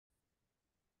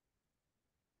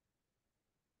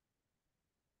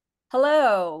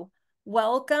Hello,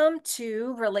 welcome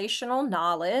to Relational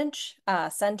Knowledge,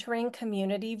 Centering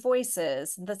Community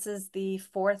Voices. This is the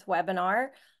fourth webinar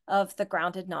of the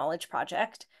Grounded Knowledge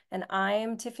Project, and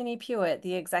I'm Tiffany Pewitt,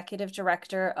 the Executive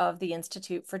Director of the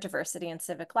Institute for Diversity and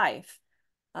Civic Life.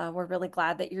 We're really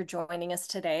glad that you're joining us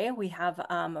today. We have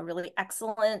a really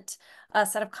excellent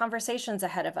set of conversations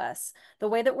ahead of us. The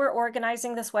way that we're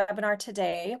organizing this webinar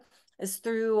today is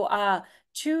through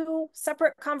two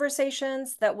separate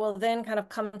conversations that will then kind of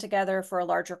come together for a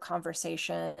larger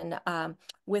conversation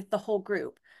with the whole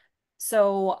group.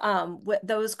 So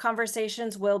those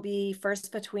conversations will be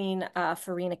first between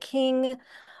Farina King,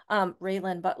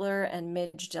 RaeLynn Butler, and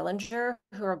Midge Dellinger,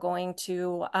 who are going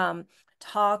to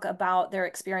talk about their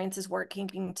experiences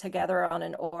working together on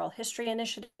an oral history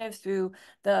initiative through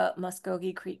the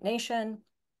Muscogee Creek Nation.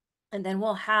 And then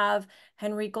we'll have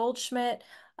Henry Goldschmidt,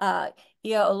 Iya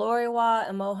Oloriwa,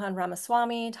 and Mohan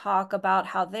Ramaswamy talk about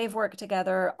how they've worked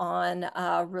together on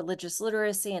religious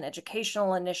literacy and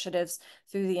educational initiatives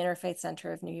through the Interfaith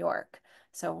Center of New York.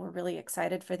 So we're really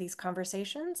excited for these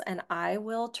conversations, and I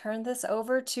will turn this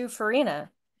over to Farina.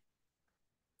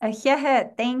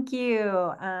 Thank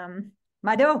you,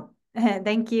 Mado.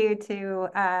 Thank you to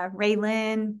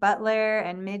RaeLynn Butler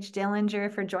and Midge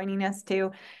Dellinger for joining us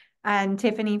too, and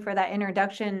Tiffany for that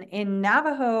introduction. In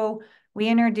Navajo, we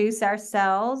introduce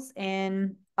ourselves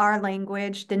in our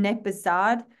language,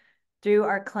 Denipazad, through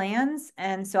our clans.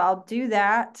 And so I'll do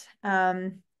that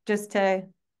just to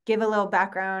give a little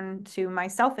background to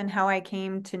myself and how I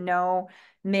came to know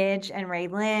Midge and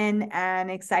RaeLynn,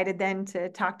 and excited then to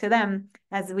talk to them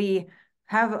as we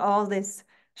have all this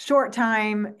short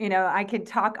time. I could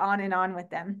talk on and on with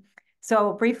them.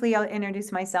 So briefly, I'll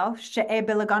introduce myself. She'e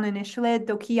bilagana nishle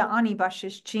do kia ani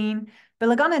bashish chin.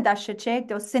 Bilagana dashachek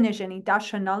do sinijini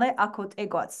dashanale akot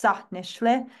egot sah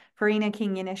nishle. Farina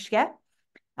king yinishke.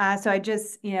 So I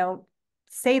just,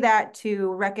 say that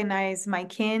to recognize my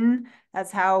kin.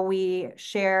 That's how we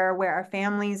share where our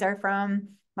families are from.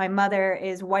 My mother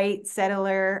is white,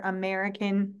 settler,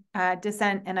 American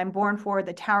descent, and I'm born for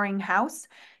the Towering House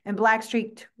and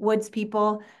Blackstreet Woods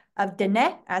people of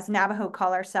Dene, as Navajo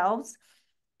call ourselves.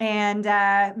 And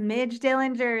Midge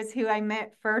Dellinger is who I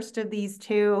met first of these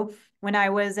two when I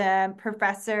was a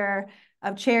professor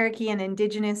of Cherokee and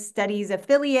Indigenous Studies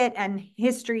affiliate and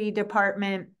history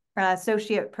department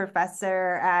associate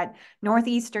professor at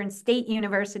Northeastern State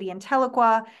University in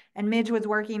Tahlequah. And Midge was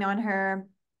working on her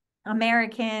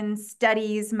American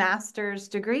Studies master's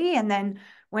degree, and then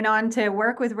went on to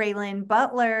work with RaeLynn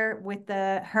Butler with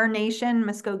her nation,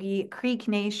 Muscogee Creek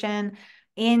Nation,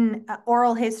 in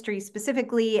oral history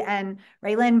specifically. And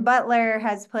RaeLynn Butler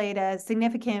has played a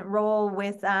significant role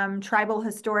with tribal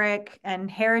historic and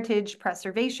heritage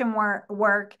preservation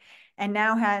work, and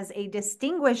now has a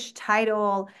distinguished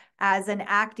title as an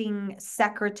acting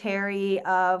secretary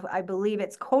of, I believe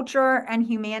it's Culture and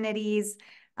Humanities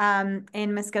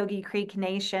in Muscogee Creek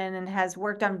Nation, and has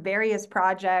worked on various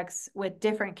projects with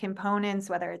different components,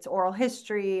 whether it's oral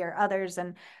history or others.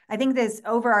 And I think this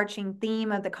overarching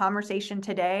theme of the conversation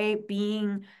today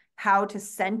being how to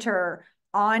center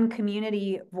on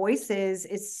community voices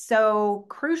is so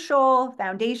crucial,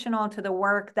 foundational to the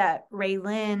work that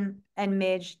RaeLynn and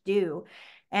Midge do.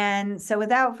 And so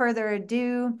without further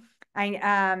ado,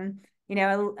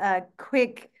 a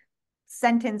quick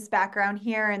sentence background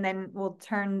here, and then we'll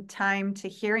turn time to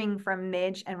hearing from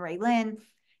Midge and RaeLynn,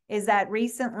 is that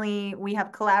recently we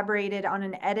have collaborated on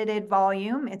an edited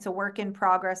volume. It's a work in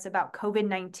progress about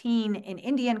COVID-19 in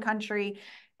Indian country.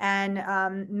 And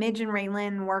Midge and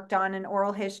RaeLynn worked on an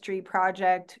oral history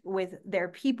project with their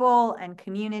people and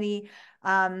community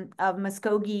of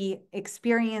Muscogee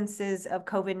experiences of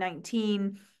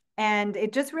COVID-19. And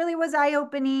it just really was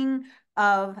eye-opening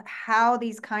of how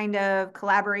these kind of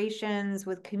collaborations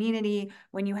with community,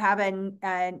 when you have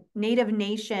a Native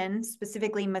Nation,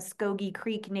 specifically Muscogee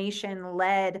Creek Nation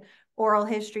led oral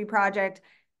history project,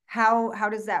 how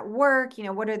does that work?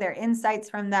 What are their insights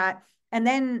from that? And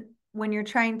then when you're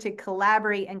trying to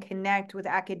collaborate and connect with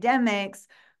academics,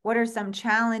 what are some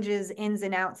challenges, ins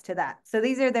and outs to that? So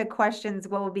these are the questions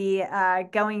we'll be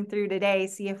going through today,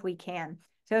 see if we can.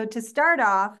 So to start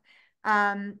off,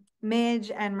 Midge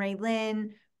and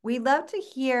RaeLynn, we'd love to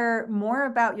hear more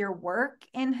about your work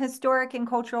in historic and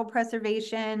cultural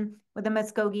preservation with the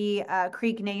Muscogee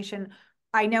Creek Nation.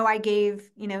 I know I gave,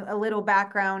 a little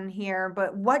background here,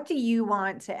 but what do you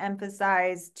want to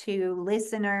emphasize to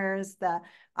listeners, the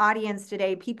audience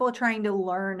today, people trying to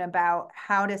learn about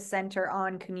how to center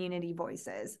on community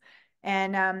voices?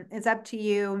 And it's up to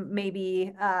you.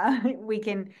 Maybe we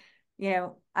can,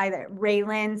 either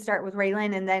RaeLynn, start with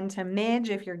RaeLynn, and then to Midge,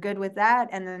 if you're good with that.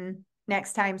 And then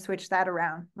next time, switch that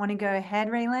around. Want to go ahead,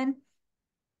 RaeLynn?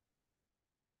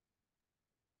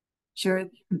 Sure.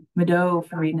 Mado,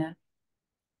 Farina,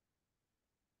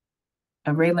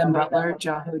 RaeLynn, Butler,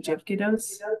 Jaho,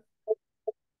 Jifkidos.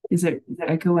 Is it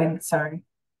echoing? Sorry.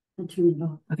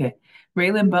 Okay.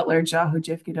 RaeLynn, Butler, Jaho,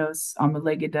 Jifkidos,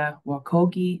 Almalegida,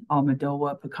 Wakogi,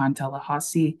 Almadowa, Pecan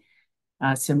Tallahassee.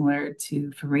 Similar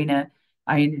to Farina,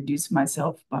 I introduce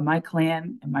myself by my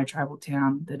clan and my tribal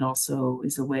town. That also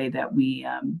is a way that we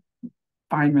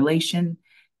find relation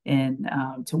and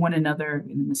to one another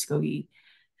in the Muscogee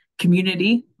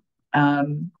community. I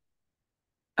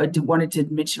wanted to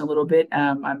mention a little bit.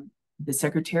 I'm the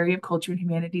Secretary of Culture and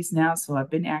Humanities now, so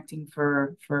I've been acting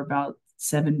for about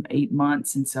 7, 8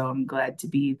 months, and so I'm glad to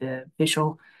be the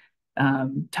official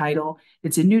title.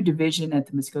 It's a new division at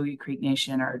the Muscogee Creek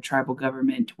Nation, our tribal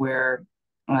government, where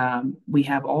we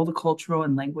have all the cultural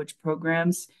and language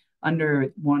programs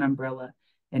under one umbrella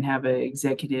and have an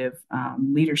executive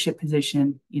leadership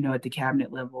position, at the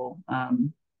cabinet level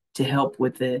to help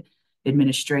with the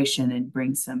administration and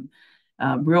bring some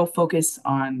real focus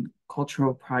on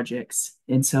cultural projects.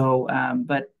 And so,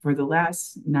 but for the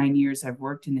last 9 years, I've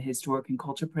worked in the Historic and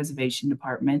Culture Preservation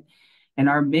Department, and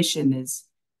our mission is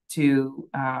to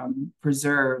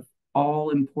preserve all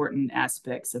important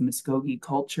aspects of Muscogee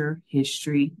culture,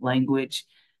 history, language,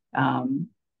 and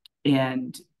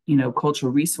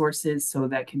cultural resources. So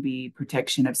that can be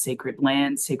protection of sacred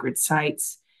lands, sacred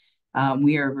sites.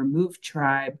 We are a removed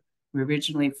tribe. We're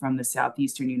originally from the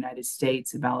southeastern United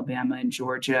States of Alabama and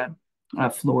Georgia,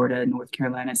 Florida, North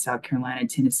Carolina, South Carolina,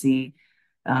 Tennessee.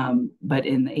 But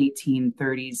in the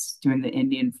 1830s, during the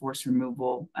Indian force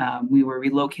removal, we were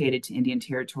relocated to Indian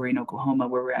Territory in Oklahoma,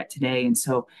 where we're at today. And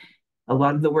so a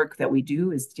lot of the work that we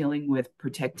do is dealing with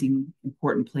protecting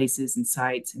important places and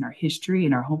sites in our history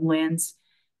and our homelands,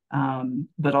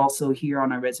 but also here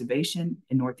on our reservation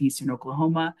in northeastern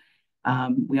Oklahoma.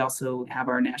 We also have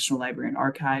our National Library and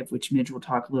Archive, which Midge will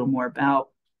talk a little more about.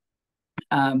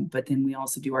 But then we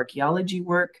also do archaeology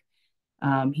work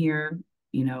here,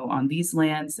 on these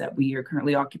lands that we are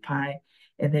currently occupy.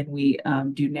 And then we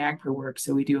do NAGPRA work.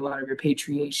 So we do a lot of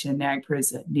repatriation. NAGPRA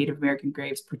is a Native American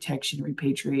Graves Protection and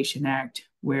Repatriation Act,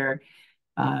 where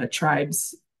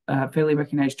tribes, federally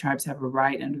recognized tribes, have a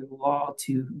right under the law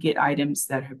to get items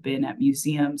that have been at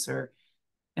museums or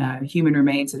human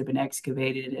remains that have been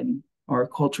excavated or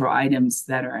cultural items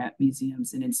that are at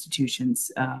museums and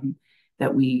institutions,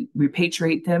 that we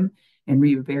repatriate them and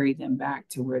rebury them back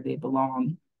to where they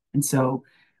belong. And so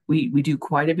we do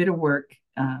quite a bit of work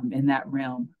in that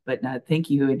realm. But thank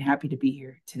you, and happy to be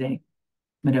here today.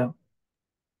 Mado.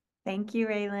 Thank you,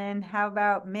 RaeLynn. How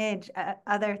about Midge?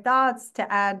 Other thoughts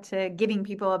to add to giving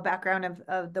people a background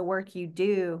of the work you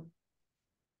do?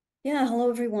 Yeah, hello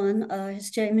everyone.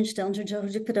 It's Midge,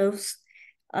 Dellinger.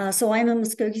 So I'm a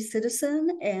Muscogee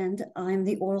citizen, and I'm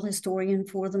the oral historian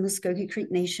for the Muscogee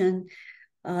Creek Nation.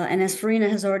 And as Farina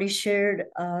has already shared,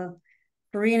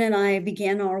 Farina and I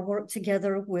began our work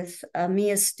together with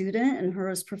me as student and her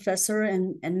as professor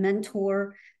and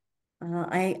mentor.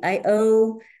 I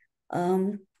owe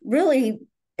really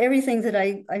everything that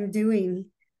I'm doing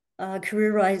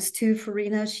career-wise to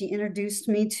Farina. She introduced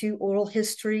me to oral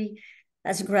history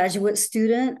as a graduate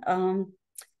student.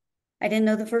 I didn't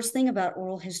know the first thing about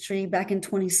oral history back in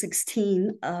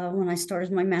 2016 when I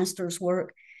started my master's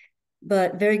work,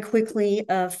 but very quickly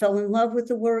fell in love with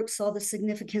the work, saw the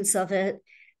significance of it,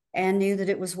 and knew that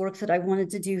it was work that I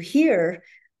wanted to do here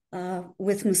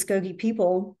with Muscogee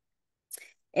people.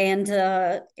 And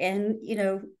RaeLynn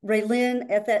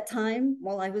at that time,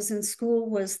 while I was in school,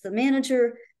 was the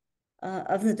manager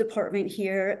of the department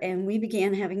here, and we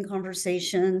began having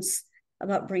conversations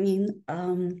about bringing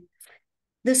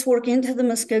this work into the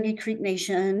Muscogee Creek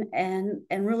Nation and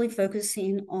really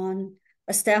focusing on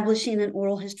establishing an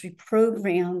oral history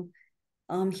program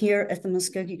here at the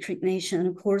Muscogee Creek Nation.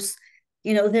 Of course,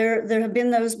 there have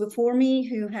been those before me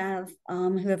who have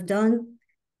done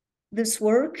this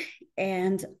work,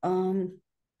 and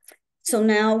so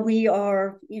now we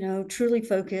are, truly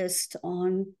focused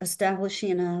on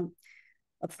establishing a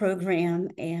program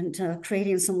and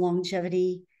creating some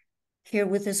longevity here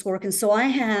with this work. And so I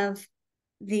have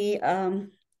the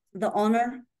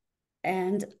honor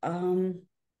and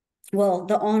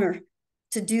the honor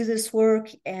to do this work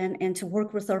and to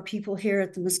work with our people here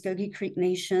at the Muscogee Creek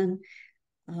Nation,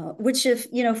 which, if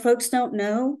folks don't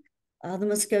know, the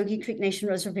Muscogee Creek Nation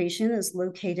Reservation is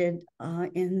located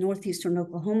in northeastern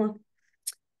Oklahoma.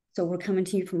 So we're coming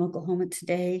to you from Oklahoma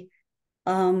today.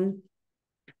 But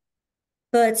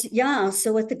yeah,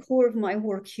 so at the core of my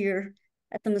work here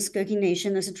at the Muscogee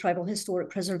Nation as a tribal historic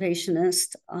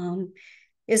preservationist,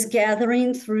 is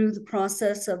gathering through the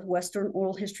process of Western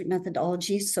oral history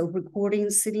methodology. So recording,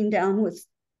 sitting down with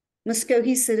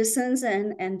Muscogee citizens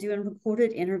and doing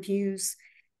recorded interviews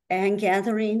and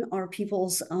gathering our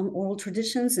people's oral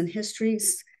traditions and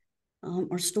histories,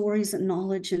 our stories and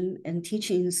knowledge and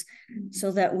teachings,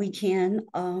 so that we can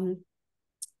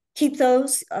keep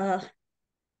those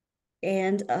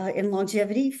and in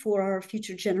longevity for our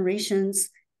future generations.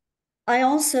 I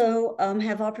also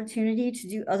have opportunity to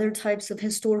do other types of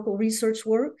historical research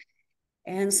work,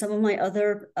 and some of my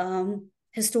other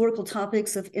historical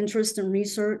topics of interest and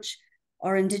research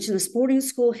are Indigenous boarding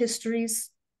school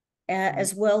histories,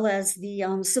 as well as the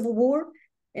Civil War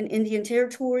in Indian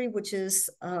Territory, which is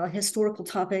a historical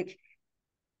topic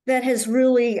that has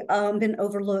really been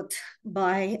overlooked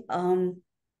by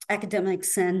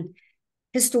academics and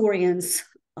historians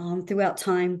throughout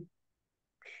time.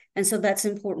 And so that's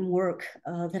important work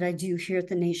that I do here at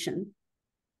the Nation.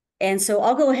 And so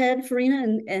I'll go ahead,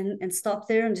 Farina, and stop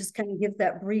there and just kind of give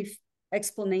that brief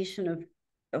explanation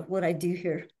of what I do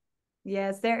here.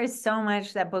 Yes, there is so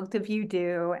much that both of you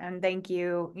do, and thank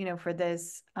you, for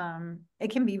this.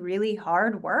 It can be really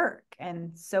hard work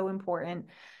and so important.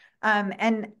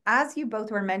 And as you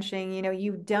both were mentioning,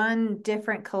 you've done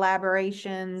different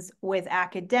collaborations with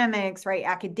academics, right?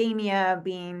 Academia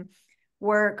being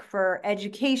work for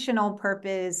educational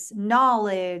purpose,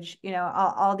 knowledge,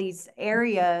 all these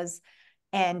areas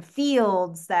and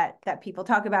fields that people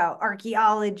talk about: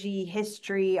 archaeology,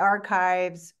 history,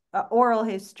 archives, oral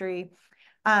history.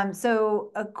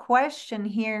 So a question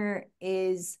here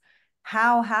is,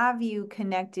 how have you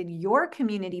connected your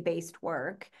community-based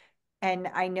work? And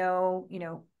I know,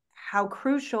 how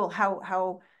crucial,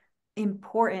 how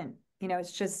important,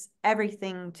 it's just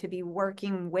everything to be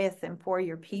working with and for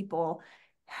your people.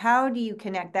 How do you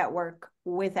connect that work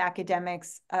with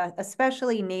academics,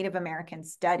 especially Native American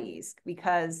studies?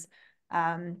 Because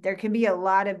there can be a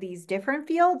lot of these different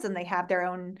fields and they have their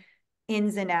own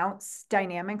ins and outs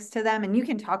dynamics to them. And you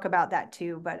can talk about that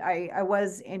too, but I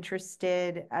was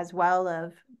interested as well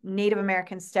of Native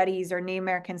American studies or Native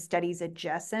American studies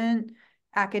adjacent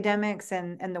academics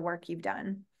and the work you've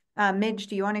done. Midge,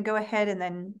 do you want to go ahead and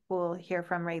then we'll hear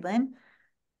from RaeLynn?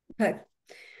 Okay.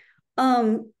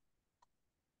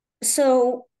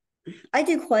 So I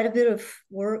do quite a bit of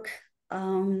work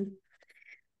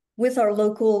with our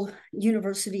local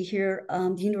university here,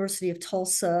 the University of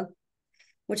Tulsa,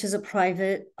 which is a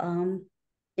private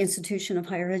institution of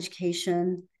higher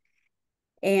education.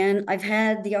 And I've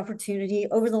had the opportunity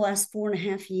over the last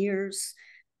 4.5 years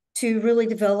to really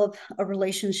develop a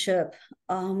relationship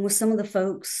with some of the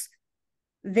folks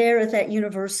there at that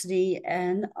university,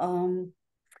 and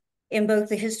in both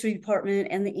the history department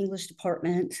and the English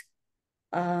department.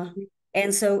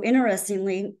 And so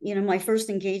interestingly, my first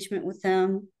engagement with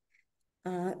them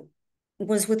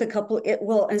was with a couple,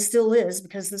 and still is,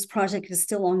 because this project is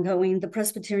still ongoing, the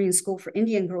Presbyterian School for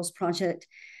Indian Girls Project,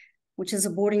 which is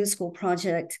a boarding school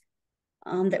project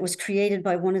that was created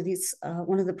by one of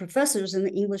the professors in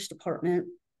the English department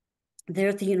there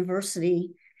at the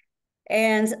university.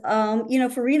 And,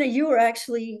 Farina, you were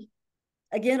actually,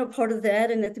 again, a part of that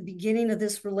and at the beginning of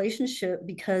this relationship,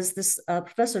 because this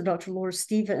professor, Dr. Laura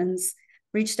Stevens,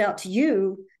 reached out to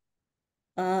you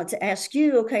to ask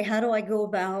you, okay, how do I go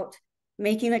about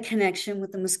making a connection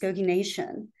with the Muscogee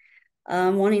Nation?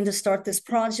 Wanting to start this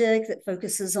project that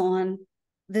focuses on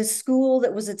this school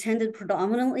that was attended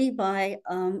predominantly by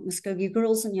Muscogee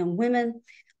girls and young women.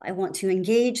 I want to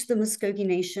engage the Muscogee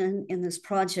Nation in this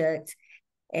project.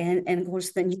 And of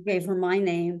course, then you gave her my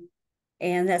name.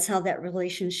 And that's how that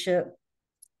relationship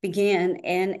began.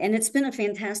 And it's been a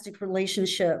fantastic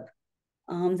relationship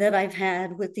that I've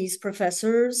had with these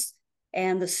professors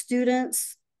and the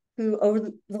students who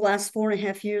over the last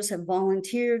 4.5 years have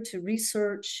volunteered to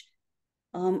research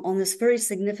on this very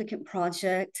significant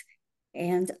project.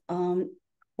 And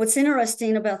what's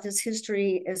interesting about this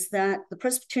history is that the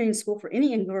Presbyterian School for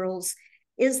Indian Girls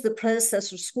is the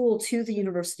predecessor school to the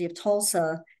University of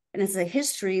Tulsa. And it's a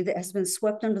history that has been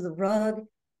swept under the rug.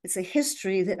 It's a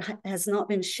history that has not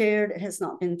been shared. It has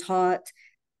not been taught.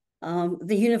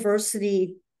 The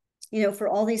university, for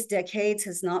all these decades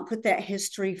has not put that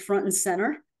history front and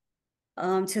center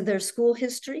to their school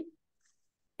history.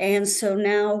 And so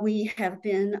now we have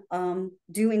been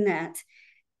doing that,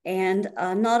 and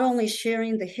not only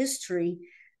sharing the history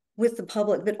with the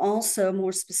public, but also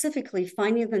more specifically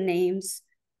finding the names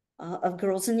of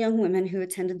girls and young women who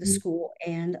attended the school.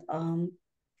 And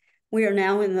we are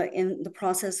now in the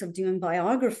process of doing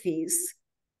biographies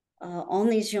on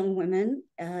these young women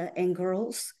and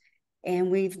girls.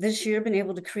 And we've this year been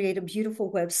able to create a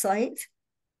beautiful website.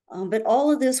 But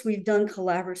all of this we've done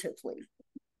collaboratively.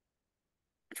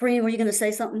 Farina, were you going to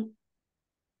say something?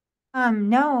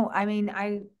 No, I mean,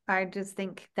 I just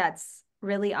think that's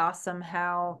really awesome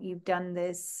how you've done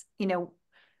this. You know,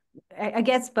 I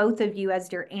guess both of you,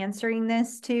 as you're answering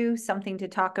this too, something to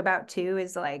talk about too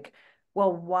is like,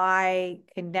 well, why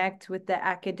connect with the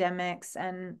academics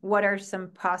and what are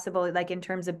some possible, like in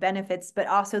terms of benefits, but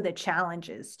also the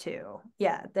challenges too.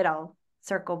 Yeah, that I'll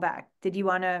circle back. Did you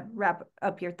want to wrap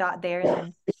up your thought there? And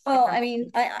then Well, I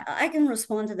mean, I can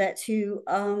respond to that too.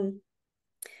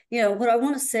 You know, what I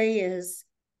want to say is,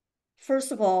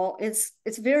 first of all, it's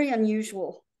very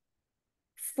unusual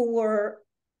for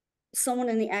someone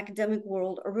in the academic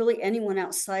world, or really anyone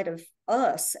outside of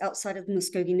us, outside of the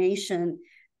Muscogee Nation,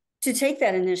 to take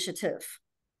that initiative,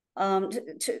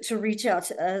 to reach out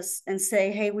to us and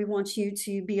say, hey, we want you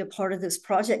to be a part of this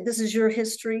project. This is your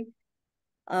history.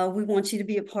 We want you to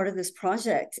be a part of this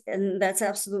project. And that's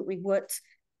absolutely what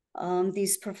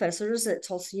these professors at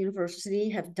Tulsa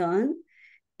University have done.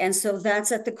 And so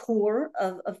that's at the core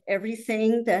of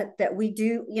everything that we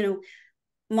do. You know,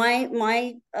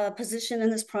 my position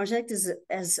in this project is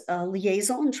as a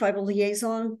liaison, tribal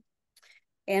liaison,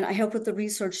 and I help with the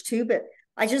research too. But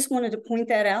I just wanted to point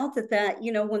that out that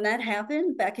you know, when that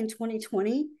happened back in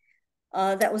 2020,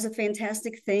 that was a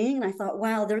fantastic thing. And I thought,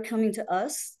 wow, they're coming to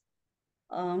us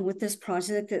with this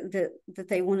project that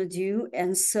they want to do.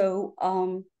 And so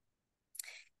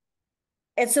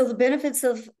the benefits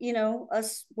of, you know,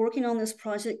 us working on this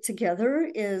project together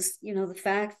is, you know, the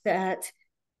fact that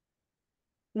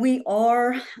we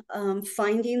are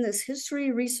finding this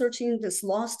history, researching this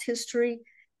lost history.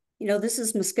 You know, this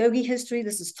is Muscogee history.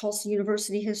 This is Tulsa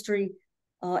University history.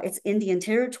 It's Indian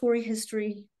Territory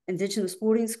history, Indigenous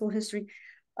boarding school history.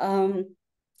 But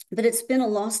it's been a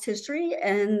lost history.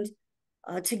 And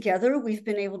together we've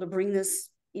been able to bring this,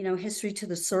 you know, history to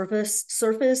the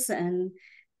surface and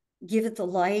give it the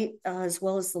light, as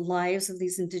well as the lives of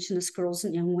these Indigenous girls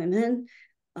and young women,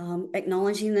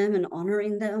 acknowledging them and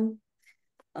honoring them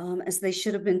as they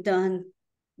should have been done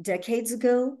decades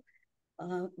ago.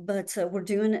 But we're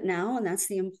doing it now, and that's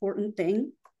the important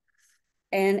thing.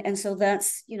 And so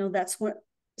that's, you know, that's what,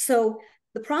 so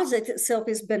the project itself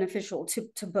is beneficial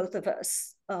to both of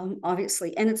us,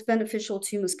 obviously, and it's beneficial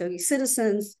to Muscogee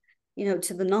citizens, you know,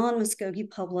 to the non-Muscogee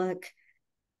public.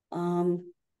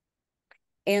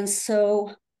 And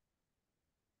so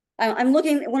I'm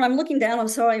looking, when I'm looking down, I'm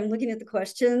sorry, I'm looking at the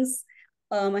questions.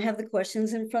 I have the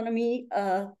questions in front of me.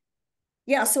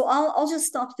 Yeah, so I'll just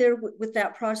stop there with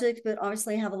that project, but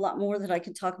obviously I have a lot more that I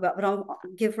could talk about, but I'll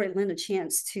give RaeLynn a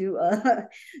chance to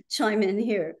chime in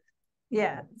here.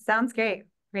 yeah, sounds great.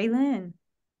 RaeLynn.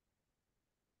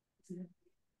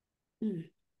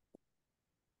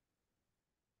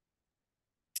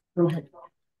 Go ahead.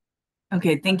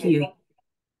 Okay, thank you.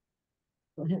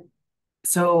 Go ahead.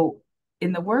 So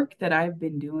in the work that I've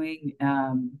been doing,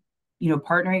 you know,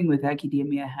 partnering with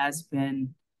academia has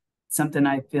been something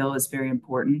I feel is very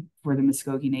important for the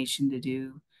Muscogee Nation to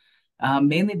do,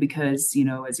 mainly because, you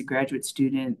know, as a graduate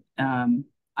student,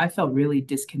 I felt really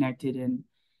disconnected and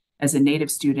as a Native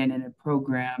student in a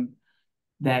program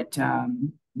that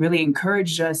really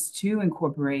encouraged us to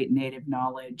incorporate Native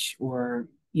knowledge or,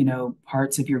 you know,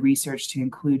 parts of your research to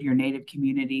include your Native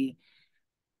community.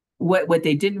 What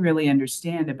they didn't really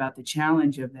understand about the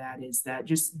challenge of that is that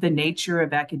just the nature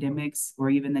of academics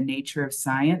or even the nature of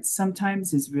science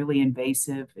sometimes is really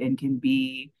invasive and can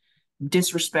be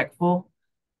disrespectful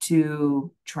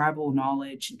to tribal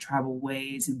knowledge and tribal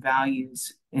ways and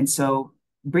values. And so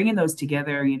bringing those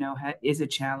together, you know, is a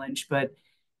challenge, but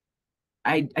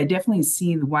I definitely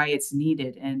see why it's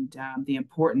needed and the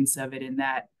importance of it in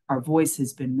that our voice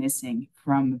has been missing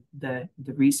from the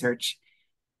research.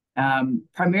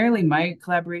 Primarily, my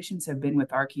collaborations have been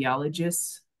with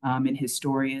archaeologists and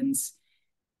historians.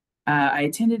 I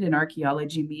attended an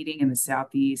archaeology meeting in the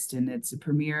Southeast, and it's a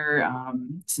premier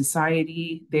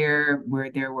society there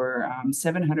where there were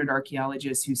 700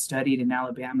 archaeologists who studied in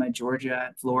Alabama,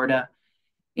 Georgia, Florida.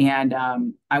 And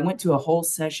I went to a whole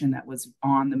session that was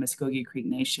on the Muscogee Creek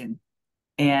Nation.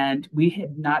 And we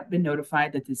had not been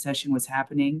notified that the session was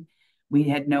happening. We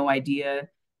had no idea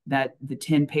that the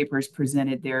 10 papers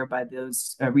presented there by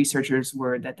those researchers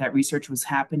were that research was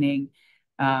happening.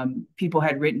 People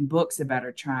had written books about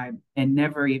our tribe and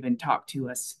never even talked to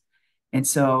us. And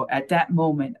so at that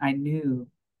moment, I knew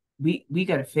we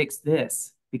got to fix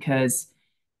this because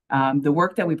the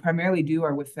work that we primarily do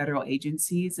are with federal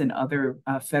agencies and other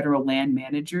federal land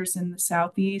managers in the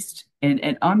Southeast.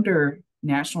 And under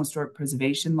National Historic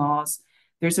Preservation laws,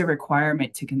 there's a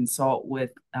requirement to consult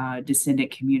with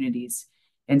descendant communities.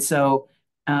 And so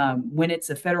when it's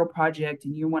a federal project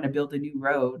and you want to build a new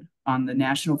road on the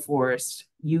national forest,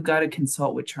 you got to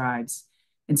consult with tribes.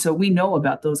 And so we know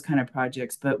about those kind of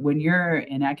projects, but when you're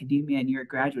in academia and you're a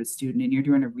graduate student and you're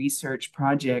doing a research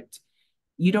project,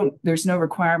 there's no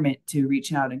requirement to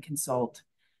reach out and consult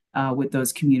with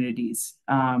those communities.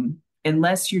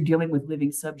 Unless you're dealing with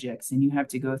living subjects and you have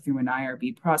to go through an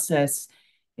IRB process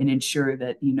and ensure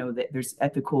that, that there's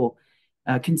ethical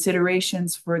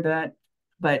considerations for that.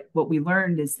 But what we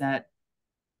learned is that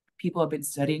people have been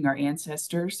studying our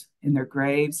ancestors and their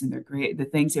graves and the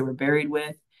things they were buried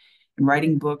with, and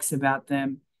writing books about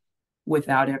them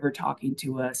without ever talking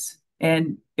to us.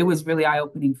 And it was really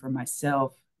eye-opening for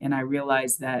myself. And I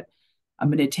realized that I'm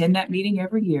going to attend that meeting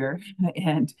every year.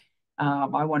 And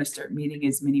I want to start meeting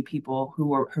as many people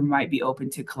who might be open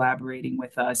to collaborating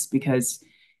with us, because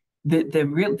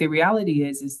the reality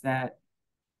is that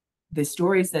the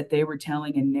stories that they were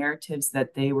telling and narratives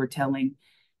that they were telling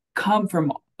come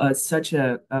from such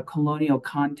a colonial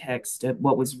context of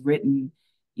what was written,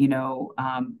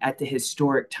 at the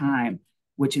historic time,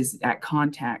 which is at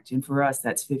contact. And for us,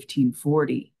 that's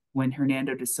 1540, when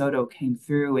Hernando de Soto came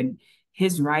through, and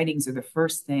his writings are the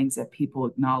first things that people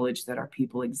acknowledge that our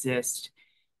people exist.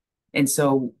 And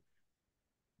so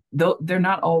though they're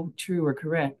not all true or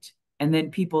correct. And then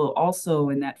people also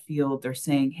in that field are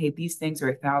saying, hey, these things are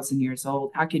 1,000 years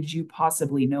old. How could you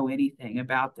possibly know anything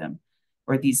about them?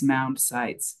 Or these mound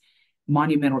sites,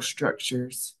 monumental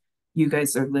structures. You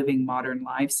guys are living modern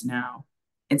lives now.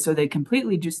 And so they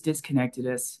completely just disconnected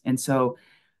us. And so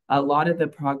a lot of the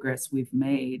progress we've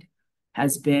made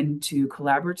has been to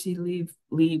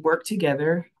collaboratively work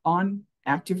together on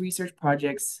active research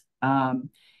projects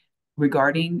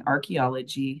regarding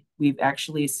archaeology. We've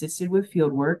actually assisted with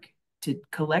field work to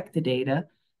collect the data.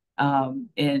 And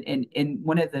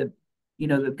one of the,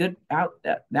 the good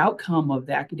the outcome of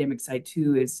the academic side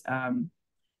too is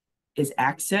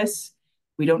access.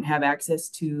 We don't have access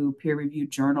to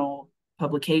peer-reviewed journal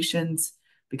publications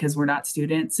because we're not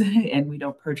students and we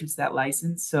don't purchase that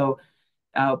license. So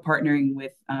partnering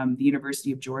with the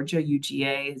University of Georgia,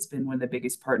 UGA, has been one of the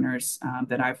biggest partners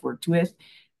that I've worked with.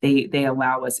 They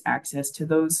allow us access to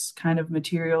those kind of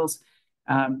materials.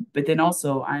 But then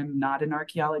also, I'm not an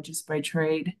archaeologist by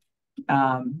trade,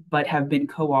 but have been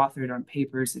co-authored on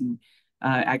papers and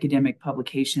academic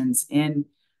publications in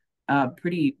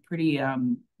pretty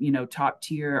top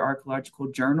tier archaeological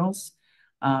journals,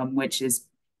 which is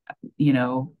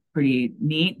pretty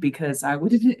neat, because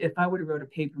if I would have wrote a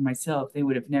paper myself, they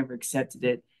would have never accepted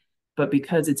it. But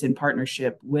because it's in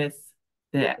partnership with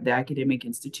the academic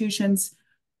institutions,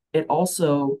 it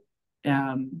also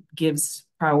gives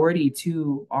priority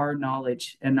to our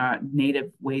knowledge and our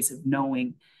native ways of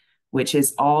knowing, which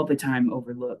is all the time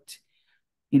overlooked.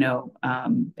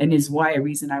 And is why a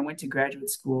reason I went to graduate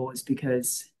school is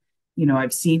because,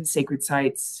 I've seen sacred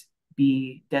sites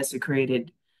be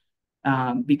desecrated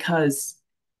because,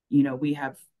 we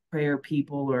have prayer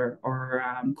people or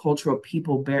cultural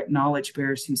people, knowledge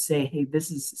bearers who say, hey,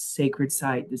 this is a sacred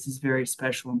site. This is very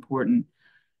special, important.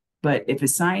 But if a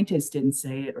scientist didn't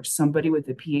say it, or somebody with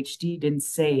a PhD didn't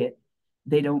say it,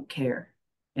 they don't care,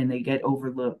 and they get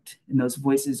overlooked, and those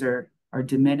voices are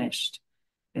diminished.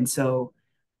 And so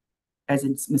as a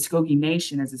Muscogee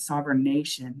nation, as a sovereign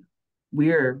nation,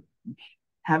 we're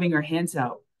having our hands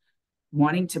out,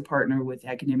 wanting to partner with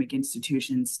academic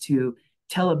institutions to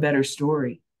tell a better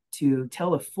story, to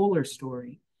tell a fuller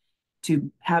story,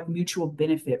 to have mutual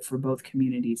benefit for both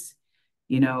communities.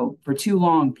 For too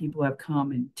long, people have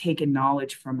come and taken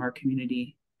knowledge from our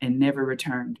community and never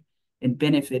returned, and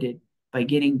benefited by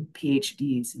getting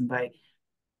PhDs and by,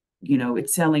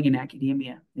 excelling in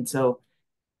academia. And so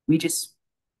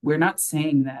we're not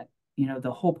saying that,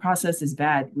 the whole process is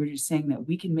bad. We're just saying that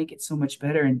we can make it so much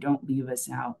better, and don't leave us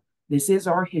out. This is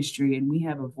our history, and we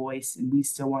have a voice, and we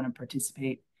still want to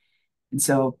participate. And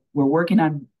so we're working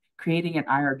on creating an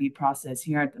IRB process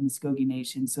here at the Muscogee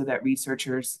Nation so that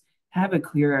researchers have a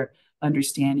clearer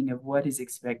understanding of what is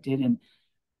expected and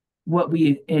what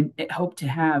we hope to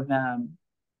have,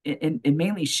 and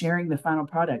mainly sharing the final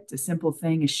product. A simple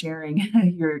thing is sharing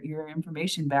your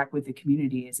information back with the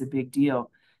community is a big deal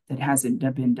that hasn't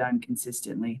been done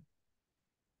consistently.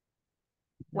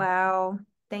 Wow.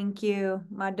 Thank you,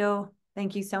 Mado.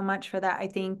 Thank you so much for that. I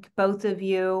think both of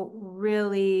you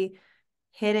really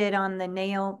hit it on the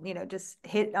nail, just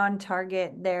hit on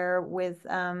target there with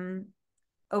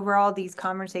overall these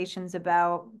conversations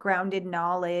about grounded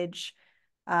knowledge.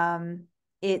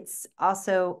 It's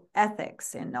also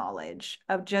ethics and knowledge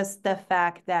of just the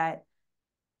fact that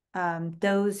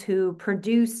those who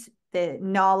produce the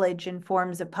knowledge in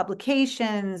forms of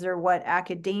publications or what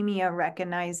academia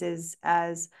recognizes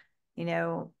as,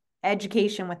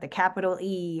 education with the capital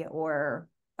E or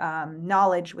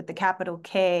knowledge with the capital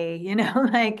K,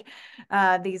 like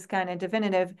these kind of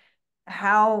definitive,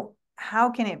 how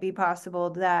can it be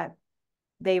possible that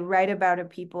they write about a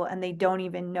people and they don't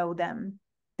even know them?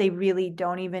 They really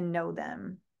don't even know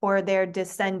them or their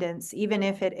descendants, even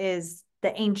if it is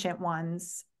the ancient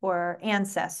ones or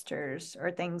ancestors or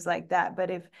things like that.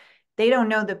 But if they don't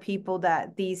know the people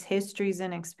that these histories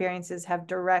and experiences have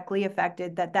directly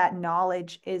affected, that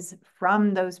knowledge is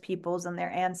from those peoples and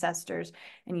their ancestors,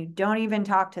 and you don't even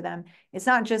talk to them, it's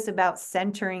not just about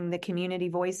centering the community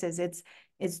voices. It's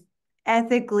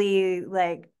ethically,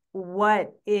 like,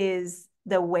 what is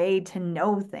the way to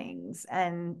know things,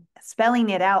 and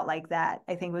spelling it out like that,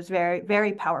 I think, was very,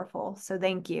 very powerful. So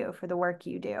thank you for the work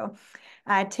you do.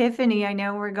 Tiffany, I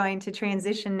know we're going to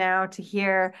transition now to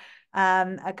hear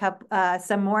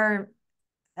some more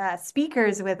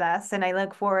speakers with us, and I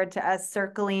look forward to us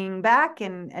circling back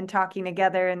and talking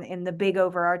together in the big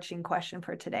overarching question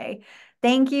for today.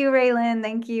 Thank you, RaeLynn.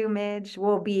 Thank you, Midge.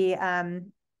 We'll be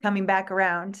coming back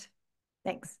around.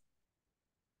 Thanks.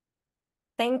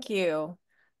 Thank you.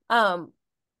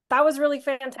 That was really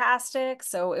fantastic.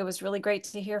 So it was really great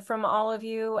to hear from all of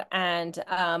you. And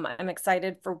I'm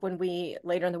excited for when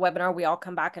later in the webinar, we all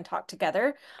come back and talk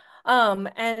together.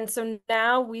 And so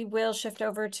now we will shift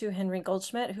over to Henry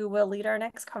Goldschmidt, who will lead our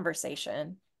next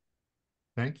conversation.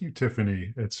 Thank you,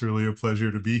 Tiffany. It's really a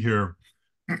pleasure to be here.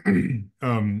 And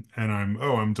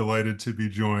I'm delighted to be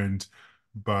joined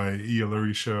by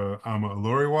Iyalarisha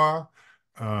Ama-Aloriwa.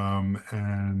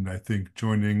 And I think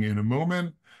joining in a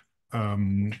moment,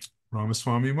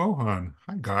 Ramaswamy Mohan.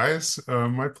 Hi, guys.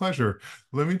 My pleasure.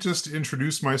 Let me just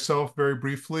introduce myself very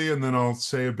briefly, and then I'll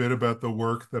say a bit about the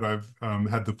work that I've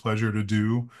had the pleasure to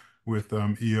do with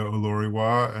Iya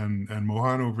Oloriwa and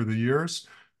Mohan over the years.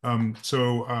 I'm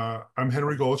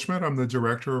Henry Goldschmidt. I'm the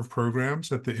Director of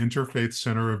Programs at the Interfaith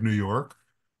Center of New York.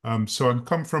 So I've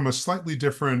come from a slightly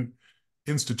different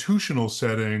institutional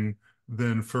setting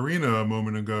than Farina a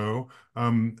moment ago.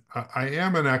 I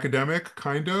am an academic,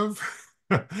 kind of,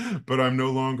 but I'm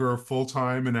no longer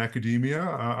full-time in academia.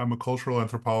 I'm a cultural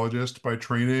anthropologist by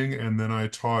training, and then I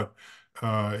taught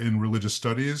in religious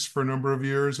studies for a number of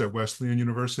years at Wesleyan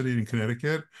University in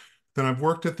Connecticut. Then I've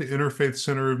worked at the Interfaith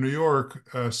Center of New York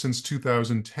since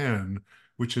 2010,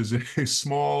 which is a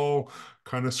small,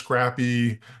 kind of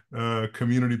scrappy,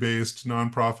 community-based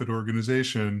nonprofit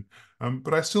organization.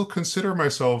 But I still consider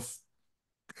myself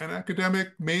an academic,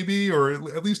 maybe, or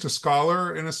at least a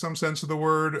scholar in some sense of the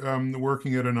word,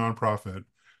 working at a nonprofit.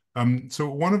 So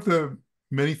one of the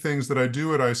many things that I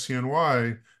do at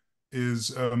ICNY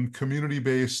is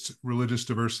community-based religious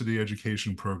diversity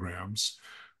education programs,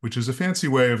 which is a fancy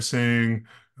way of saying,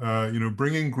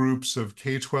 bringing groups of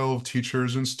K-12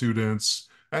 teachers and students,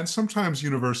 and sometimes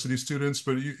university students,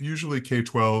 but usually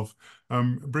K-12,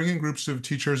 bringing groups of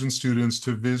teachers and students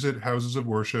to visit houses of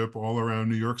worship all around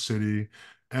New York City,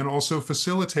 and also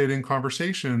facilitating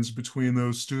conversations between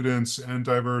those students and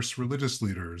diverse religious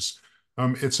leaders.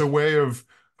 It's a way of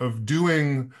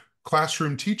doing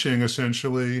classroom teaching,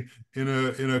 essentially,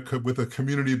 with a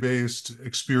community-based,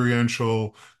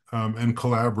 experiential, and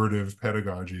collaborative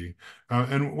pedagogy.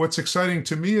 And what's exciting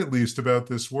to me, at least, about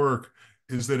this work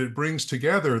is that it brings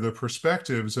together the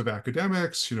perspectives of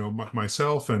academics,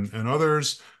 myself and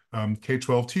others,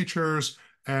 K-12 teachers,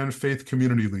 and faith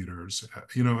community leaders.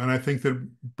 And I think that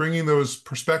bringing those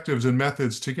perspectives and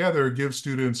methods together gives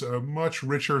students a much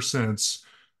richer sense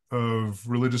of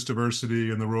religious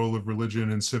diversity and the role of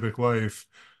religion in civic life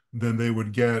than they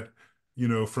would get,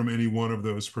 from any one of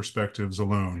those perspectives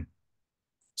alone.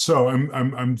 So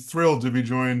I'm thrilled to be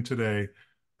joined today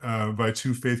by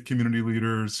two faith community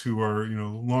leaders who are,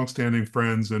 longstanding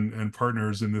friends and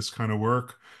partners in this kind of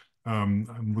work.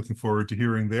 I'm looking forward to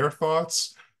hearing their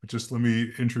thoughts. But just let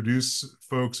me introduce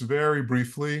folks very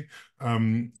briefly.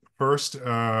 First,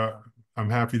 I'm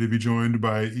happy to be joined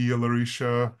by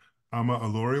Iyalarisha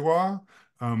Ama-Aloriwa,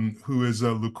 who is a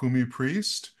Lukumi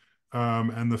priest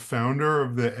and the founder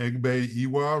of the Egbe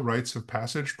Iwa Rites of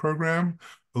Passage program.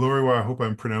 Aloriwa, I hope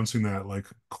I'm pronouncing that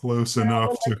close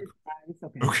enough to.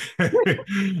 Okay.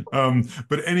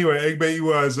 But anyway, Egbe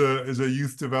Iwa is a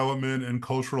youth development and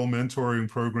cultural mentoring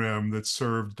program that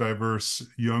served diverse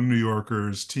young New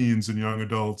Yorkers, teens, and young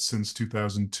adults since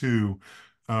 2002.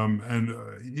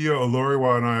 Iya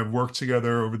Oloriwa and I have worked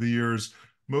together over the years,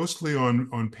 mostly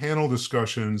on panel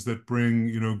discussions that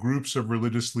bring, groups of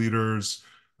religious leaders,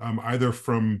 either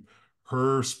from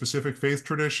her specific faith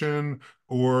tradition,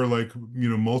 or like,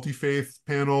 multi-faith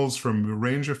panels from a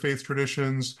range of faith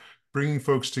traditions, bringing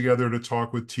folks together to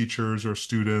talk with teachers or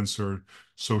students or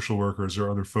social workers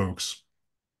or other folks.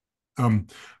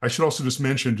 I should also just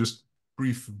mention, just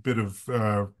brief bit of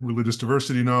religious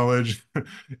diversity knowledge.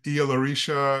 Iya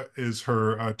Larisha is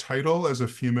her title as a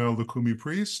female Lukumi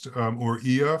priest, or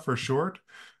Iya for short.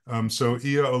 So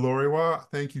Iya Oloriwa,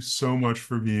 thank you so much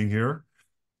for being here.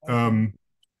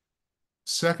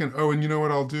 Second, oh, and you know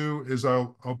what I'll do is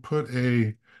I'll put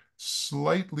a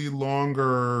slightly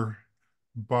longer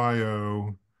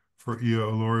bio for Iya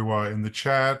Oloriwa in the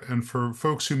chat, and for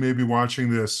folks who may be watching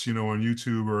this, on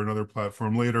YouTube or another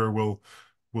platform later, we'll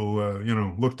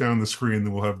look down the screen,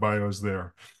 and we'll have bios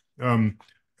there.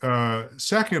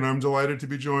 Second, I'm delighted to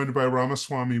be joined by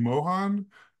Ramaswamy Mohan,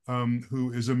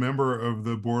 who is a member of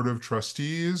the Board of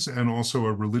Trustees and also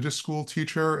a religious school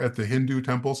teacher at the Hindu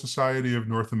Temple Society of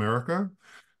North America.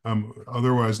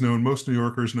 Otherwise known, most New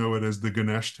Yorkers know it as the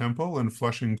Ganesh Temple in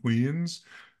Flushing, Queens.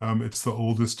 It's the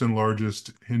oldest and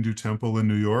largest Hindu temple in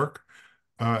New York.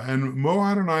 And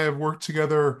Mohan and I have worked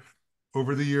together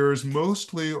over the years,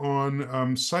 mostly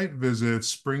on site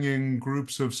visits, bringing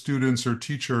groups of students or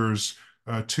teachers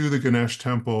to the Ganesh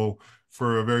Temple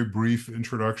for a very brief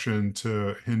introduction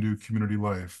to Hindu community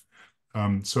life.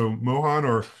 So Mohan,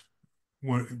 or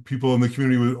people in the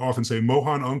community would often say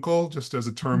Mohan Uncle, just as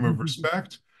a term of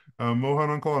respect. Mohan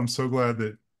Uncle, I'm so glad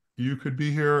that you could be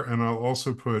here, and I'll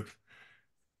also put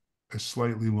a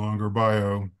slightly longer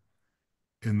bio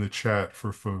in the chat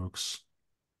for folks.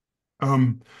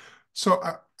 So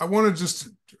I want to just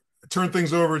turn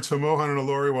things over to Mohan and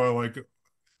Oloriwa like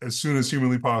as soon as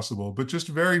humanly possible, but just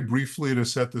very briefly to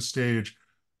set the stage,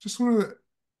 just want to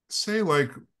say,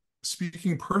 like,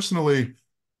 speaking personally,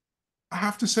 I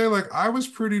have to say, like, I was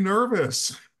pretty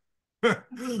nervous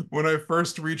when I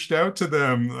first reached out to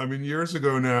them, I mean, years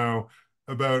ago now,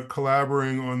 about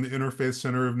collaborating on the Interfaith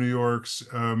Center of New York's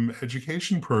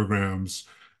education programs.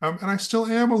 And I still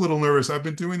am a little nervous. I've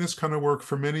been doing this kind of work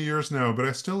for many years now, but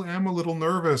I still am a little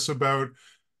nervous about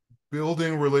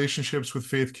building relationships with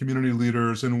faith community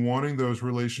leaders and wanting those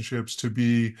relationships to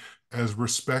be as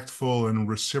respectful and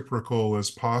reciprocal as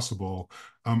possible.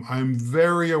 I'm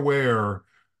very aware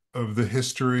of the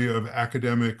history of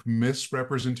academic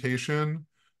misrepresentation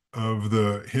of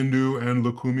the Hindu and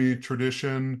Lukumi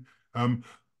tradition.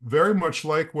 Very much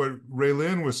like what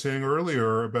RaeLynn was saying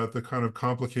earlier about the kind of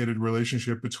complicated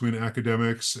relationship between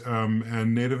academics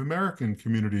and Native American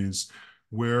communities,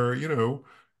 where,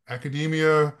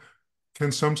 academia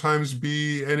can sometimes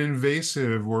be an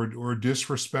invasive or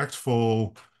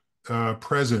disrespectful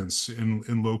presence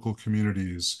in local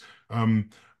communities.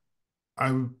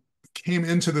 I came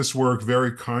into this work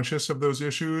very conscious of those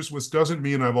issues, which doesn't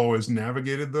mean I've always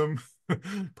navigated them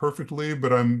perfectly,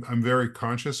 but I'm very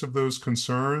conscious of those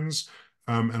concerns.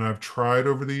 And I've tried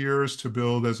over the years to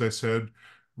build, as I said,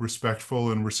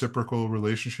 respectful and reciprocal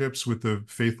relationships with the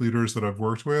faith leaders that I've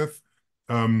worked with.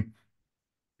 And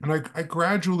I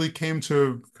gradually came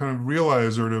to kind of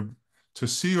realize, or to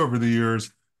see over the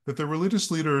years, that the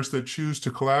religious leaders that choose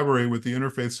to collaborate with the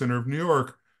Interfaith Center of New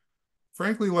York,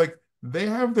 frankly, like, they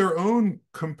have their own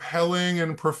compelling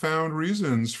and profound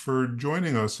reasons for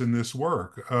joining us in this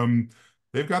work.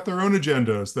 They've got their own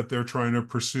agendas that they're trying to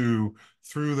pursue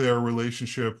through their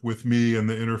relationship with me and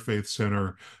the Interfaith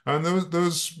Center. And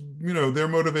those, their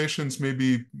motivations may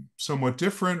be somewhat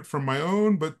different from my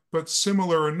own, but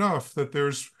similar enough that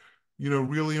there's,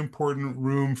 really important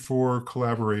room for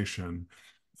collaboration.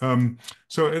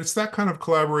 So it's that kind of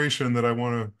collaboration that I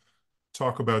want to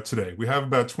talk about today. We have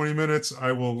about 20 minutes.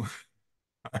 I will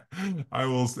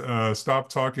stop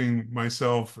talking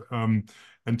myself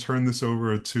and turn this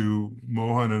over to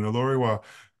Mohan and Oloriwa.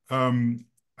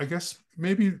 I guess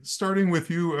maybe starting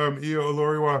with you, Iya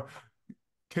Oloriwa,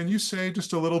 can you say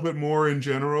just a little bit more in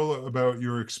general about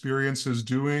your experiences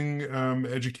doing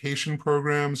education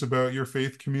programs about your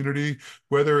faith community,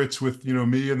 whether it's with,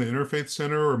 me and the Interfaith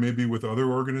Center, or maybe with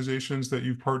other organizations that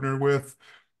you've partnered with,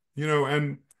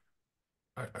 and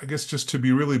I guess, just to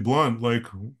be really blunt, like,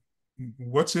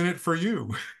 what's in it for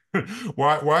you?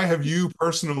 Why have you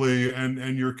personally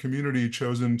and your community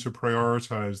chosen to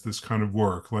prioritize this kind of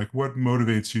work? Like, what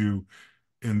motivates you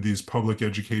in these public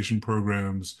education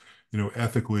programs,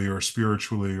 ethically or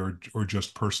spiritually or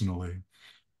just personally?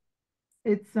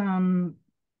 It's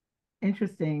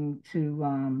interesting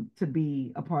to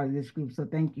be a part of this group. So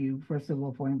thank you, first of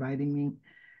all, for inviting me.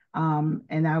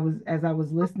 And as I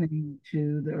was listening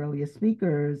to the earlier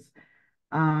speakers,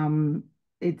 I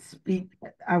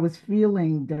was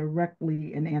feeling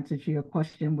directly an answer to your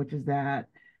question, which is that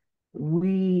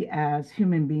we as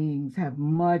human beings have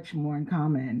much more in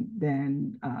common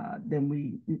than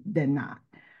not.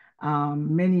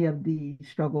 Many of the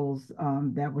struggles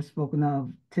that were spoken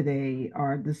of today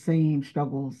are the same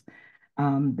struggles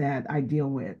that I deal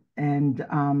with. And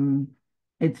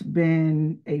it's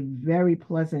been a very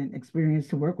pleasant experience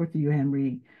to work with you,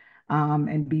 Henry,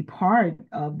 and be part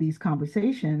of these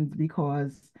conversations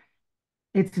because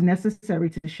it's necessary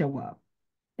to show up.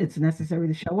 It's necessary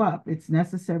to show up. It's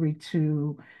necessary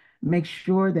to make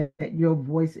sure that your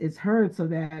voice is heard so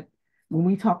that when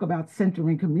we talk about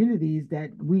centering communities,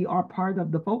 that we are part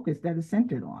of the focus that is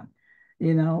centered on.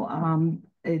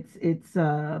 It's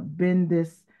been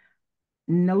this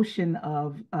notion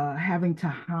of having to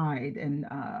hide and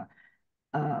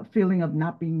feeling of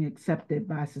not being accepted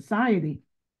by society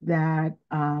that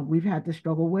we've had to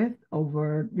struggle with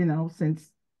over,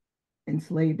 since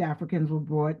enslaved Africans were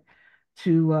brought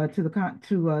to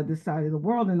this side of the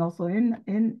world and also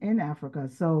in Africa.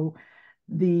 So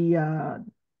the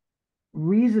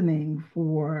reasoning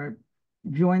for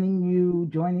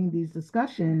joining these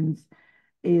discussions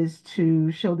is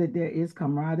to show that there is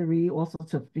camaraderie, also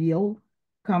to feel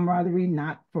camaraderie,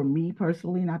 not for me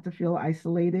personally, not to feel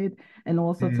isolated, and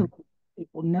also to let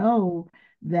people know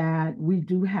that we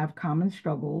do have common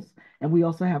struggles and we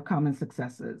also have common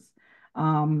successes.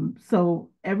 So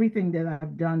everything that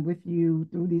I've done with you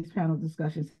through these panel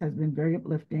discussions has been very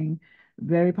uplifting,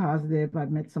 very positive.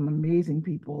 I've met some amazing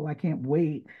people. I can't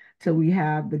wait till we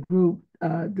have the group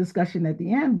discussion at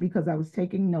the end because I was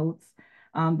taking notes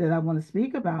that I want to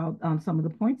speak about some of the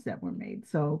points that were made.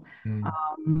 So,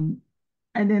 and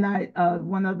then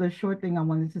one other short thing I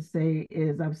wanted to say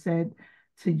is I've said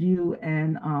to you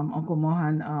and Uncle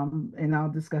Mohan in our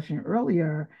discussion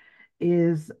earlier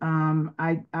is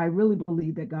I really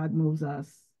believe that God moves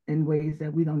us in ways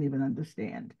that we don't even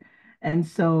understand. And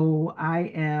so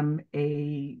I am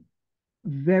a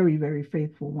very, very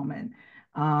faithful woman.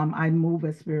 I move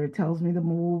as Spirit tells me to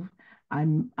move. I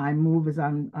move as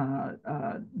I'm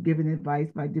given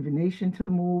advice by divination to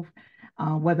move,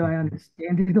 whether I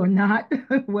understand it or not,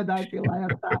 whether I feel I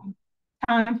have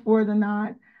time for it or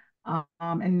not.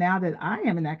 And now that I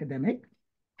am an academic,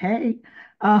 hey,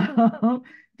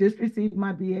 just received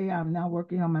my BA. I'm now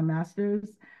working on my master's,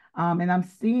 and I'm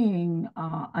seeing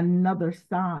another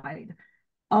side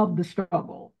of the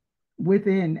struggle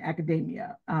within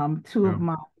academia. Two of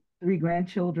my three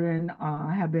grandchildren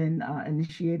have been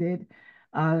initiated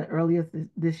earlier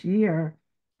this year,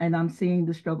 and I'm seeing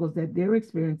the struggles that they're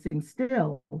experiencing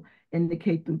still in the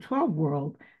K through 12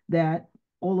 world, that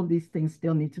all of these things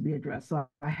still need to be addressed. So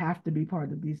I have to be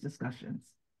part of these discussions.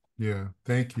 Yeah,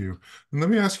 thank you. And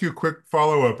let me ask you a quick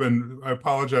follow-up, and I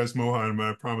apologize, Mohan, but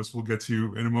I promise we'll get to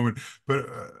you in a moment. But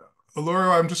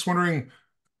Alora, I'm just wondering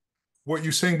what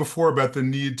you're saying before about the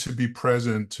need to be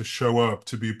present, to show up,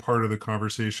 to be part of the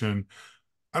conversation.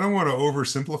 I don't want to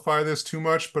oversimplify this too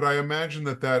much, but I imagine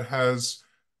that has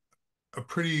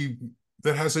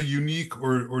a unique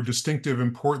or distinctive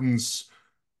importance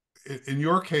in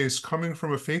your case, coming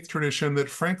from a faith tradition that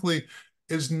frankly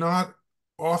is not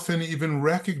often even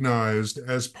recognized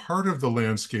as part of the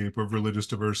landscape of religious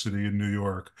diversity in New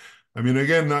York. I mean,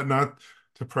 again, not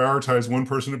to prioritize one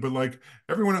person, but like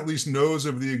everyone at least knows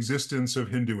of the existence of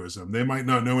Hinduism. They might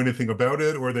not know anything about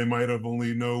it, or they might have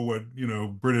only know what,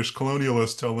 British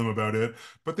colonialists tell them about it,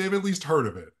 but they've at least heard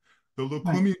of it. The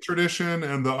Lukumi tradition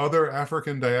and the other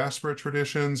African diaspora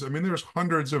traditions, I mean, there's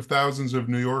hundreds of thousands of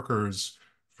New Yorkers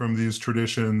from these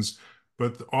traditions,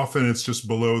 but often it's just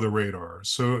below the radar.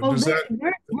 So does that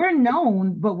we're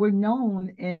known, but we're known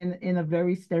in a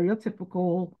very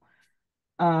stereotypical,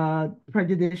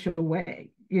 prejudicial way.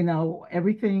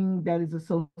 Everything that is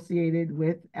associated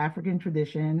with African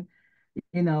tradition,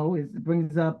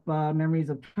 brings up memories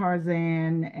of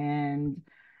Tarzan and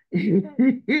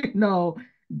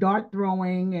dart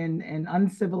throwing and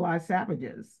uncivilized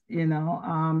savages,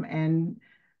 and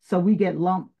so we get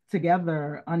lumped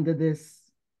together under this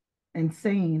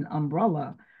insane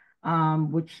umbrella,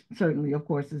 which certainly, of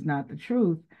course, is not the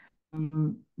truth.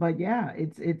 But yeah,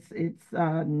 it's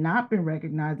not been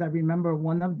recognized. I remember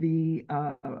one of the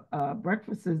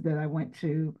breakfasts that I went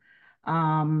to,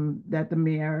 that the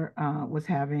mayor was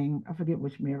having. I forget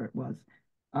which mayor it was,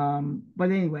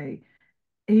 but anyway,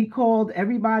 he called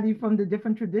everybody from the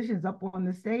different traditions up on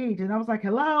the stage, and I was like,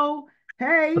 "Hello,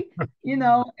 hey," and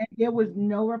there was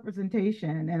no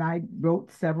representation. And I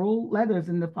wrote several letters,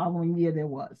 and the following year there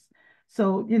was.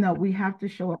 So, we have to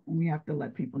show up and we have to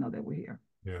let people know that we're here.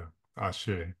 Yeah,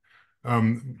 Ashe.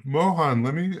 Mohan,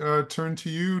 let me turn to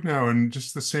you now, and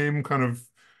just the same kind of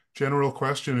general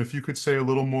question, if you could say a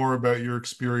little more about your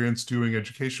experience doing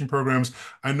education programs.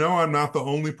 I know I'm not the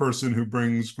only person who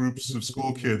brings groups of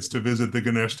school kids to visit the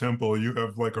Ganesh Temple. You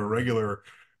have like a regular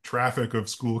traffic of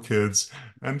school kids.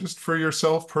 And just for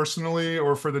yourself personally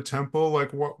or for the temple,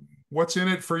 like what's in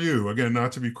it for you? Again,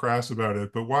 not to be crass about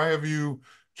it, but why have you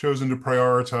chosen to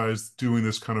prioritize doing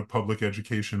this kind of public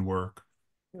education work?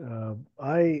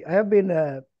 I have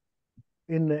been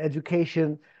in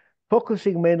education,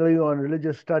 focusing mainly on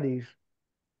religious studies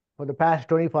for the past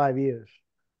 25 years.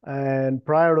 And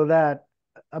prior to that,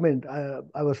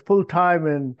 I was full time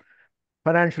in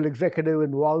financial executive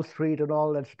in Wall Street and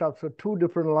all that stuff. So two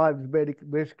different lives,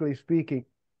 basically speaking,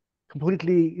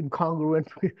 completely incongruent.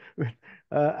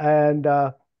 And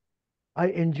I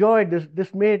enjoyed this.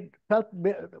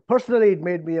 Personally, it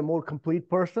made me a more complete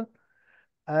person.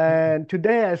 And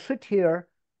today I sit here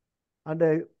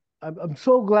and I'm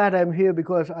so glad I'm here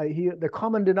because I hear the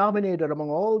common denominator among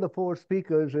all the four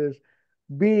speakers is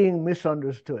being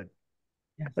misunderstood.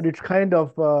 Yes. And it's kind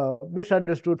of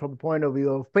misunderstood from the point of view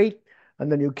of faith,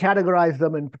 and then you categorize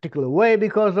them in a particular way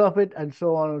because of it, and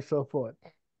so on and so forth.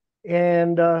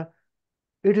 And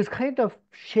it is kind of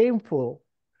shameful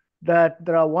that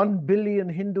there are 1 billion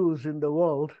Hindus in the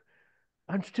world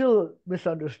and still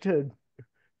misunderstood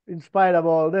in spite of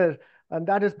all this. And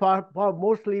that is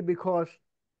mostly because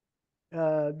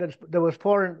there was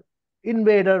foreign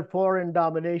invader, foreign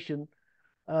domination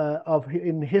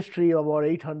in history of about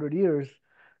 800 years.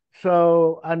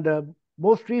 So, and the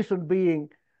most recent being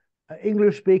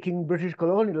English-speaking British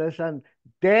colonialists, and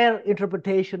their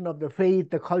interpretation of the faith,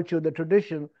 the culture, the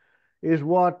tradition is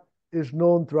what is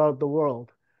known throughout the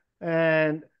world.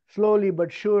 And slowly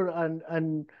but sure,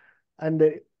 and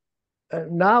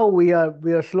now we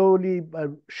are slowly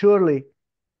surely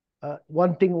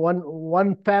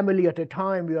one family at a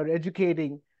time. We are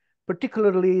educating,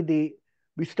 particularly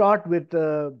we start with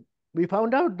we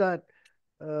found out that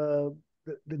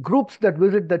the groups that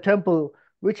visit the temple,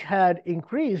 which had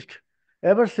increased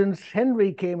ever since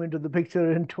Henry came into the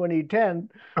picture in 2010,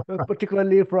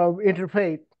 particularly from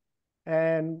Interfaith.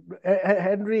 And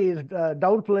Henry is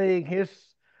downplaying his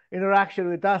interaction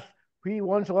with us. He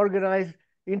once organized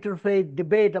interfaith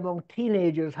debate among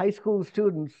teenagers, high school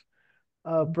students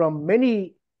from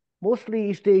mostly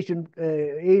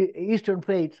Eastern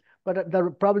faiths,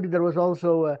 but probably there was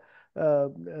also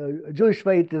Jewish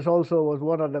faith was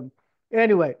one of them.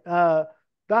 Anyway,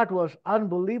 that was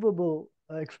unbelievable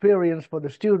experience for the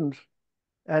students.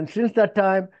 And since that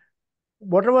time,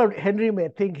 whatever Henry may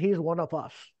think, he's one of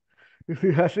us.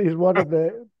 He's one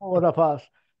of us.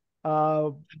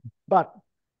 But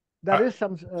there is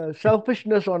some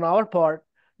selfishness on our part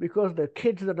because the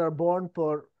kids that are born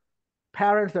for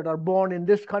parents that are born in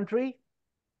this country,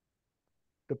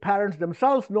 the parents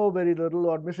themselves know very little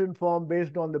or misinformed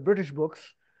based on the British books.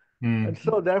 And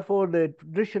so therefore the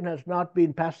tradition has not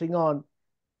been passing on.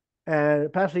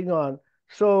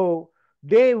 So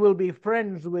they will be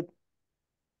friends with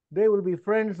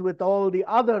all the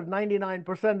other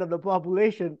 99% of the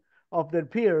population of their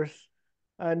peers.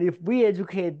 And if we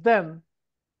educate them,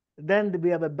 then we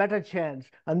have a better chance.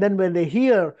 And then when they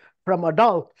hear from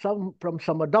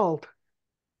some adult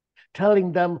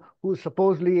telling them, who's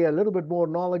supposedly a little bit more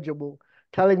knowledgeable,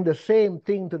 telling the same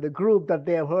thing to the group that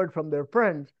they have heard from their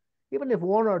friends, even if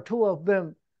one or two of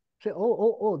them say,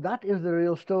 oh, that is the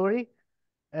real story.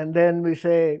 And then we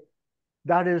say,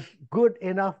 that is good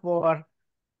enough for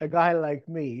a guy like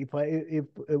me. If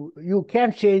you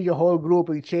can't change your whole group,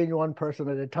 you change one person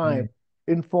at a time,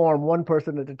 inform one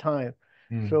person at a time.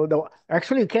 So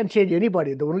actually you can't change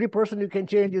anybody. The only person you can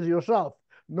change is yourself.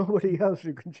 Nobody else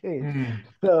you can change.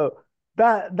 So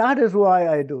that is why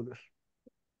I do this.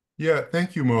 Yeah,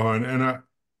 thank you, Mohan. And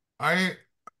I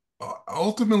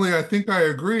ultimately, I think I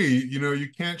agree. You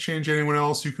can't change anyone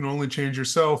else. You can only change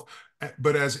yourself.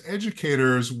 But as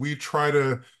educators, we try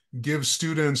to give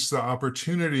students the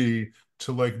opportunity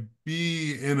to like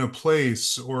be in a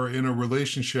place or in a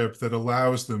relationship that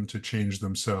allows them to change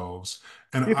themselves.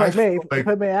 And If I I may, feel like, if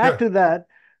I may add to that,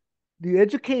 the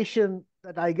education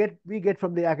that we get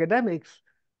from the academics,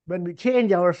 when we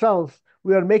change ourselves,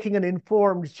 we are making an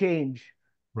informed change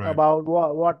right. about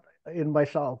what in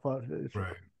myself.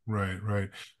 Right.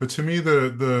 But to me,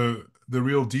 the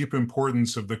real deep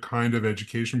importance of the kind of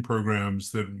education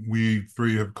programs that we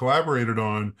three have collaborated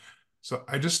on. So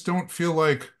I just don't feel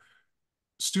like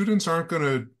students aren't going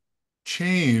to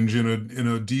change in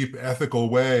a deep ethical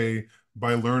way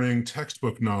by learning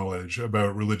textbook knowledge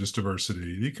about religious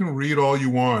diversity. You can read all you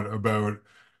want about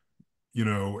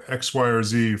X, Y, or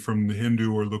Z from the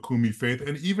Hindu or Lakumi faith.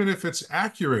 And even if it's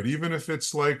accurate, even if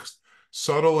it's like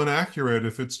subtle and accurate,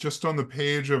 if it's just on the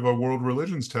page of a world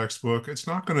religions textbook, it's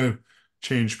not going to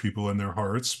change people in their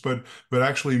hearts. But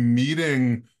actually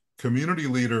meeting community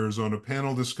leaders on a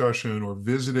panel discussion or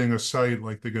visiting a site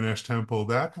like the Ganesh Temple,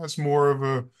 that has more of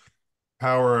a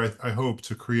power, I hope,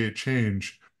 to create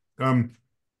change.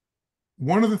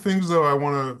 One of the things,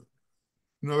 though,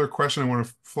 another question I want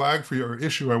to flag for you, or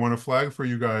issue I want to flag for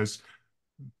you guys.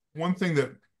 One thing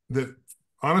that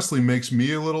honestly makes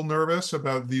me a little nervous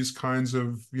about these kinds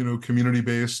of,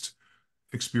 community-based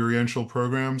experiential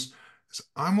programs is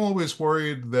I'm always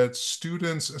worried that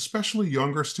students, especially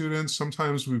younger students,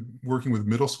 sometimes we're working with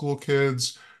middle school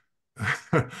kids.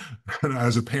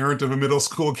 As a parent of a middle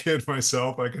school kid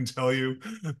myself, I can tell you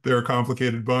they're a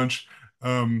complicated bunch.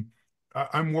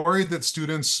 I'm worried that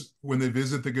students, when they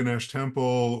visit the Ganesh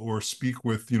Temple or speak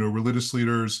with, religious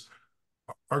leaders,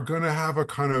 are going to have a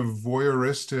kind of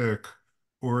voyeuristic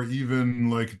or even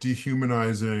like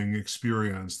dehumanizing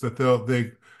experience. That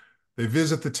they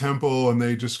visit the temple and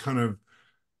they just kind of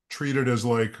treat it as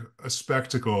like a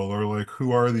spectacle, or like,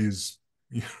 who are these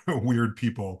weird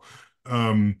people?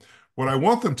 What I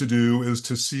want them to do is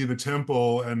to see the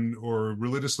temple and or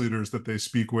religious leaders that they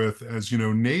speak with as,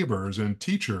 neighbors and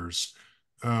teachers.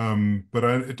 But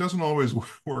it doesn't always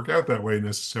work out that way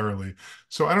necessarily.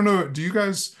 So I don't know, do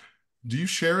you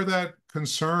share that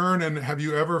concern? And have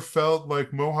you ever felt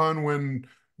like, Mohan, when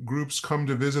groups come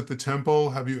to visit the temple,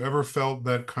 have you ever felt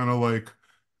that kind of like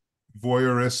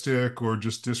voyeuristic or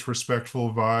just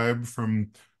disrespectful vibe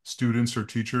from students or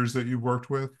teachers that you've worked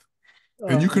with?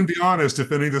 And you can be honest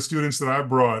if any of the students that I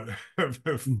brought have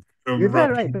You're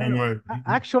rubbed right. you one way.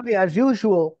 Actually, as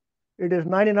usual, it is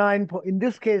 99, in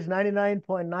this case,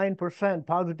 99.9%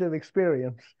 positive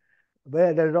experience,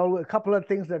 where there's always a couple of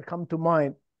things that come to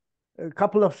mind. A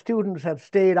couple of students have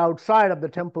stayed outside of the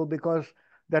temple because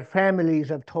their families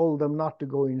have told them not to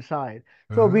go inside.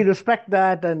 So we respect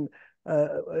that, and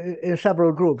in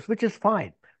several groups, which is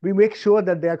fine. We make sure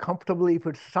that they are comfortable. If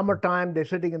it's summertime, they're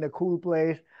sitting in a cool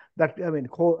place. That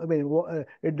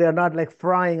they're not like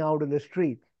frying out in the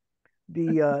street.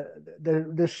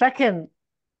 The second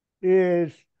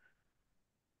is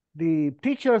the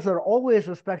teachers are always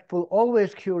respectful,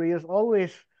 always curious,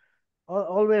 always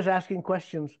asking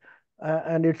questions.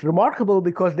 And it's remarkable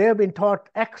because they have been taught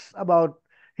X about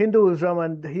Hinduism,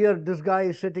 and here this guy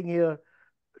is sitting here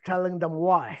telling them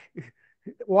why.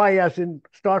 Why, as in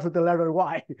starts with the letter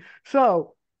Y.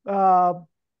 So,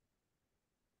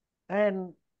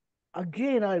 and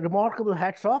again, a remarkable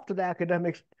hats off to the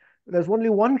academics. There's only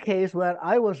one case where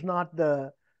I was not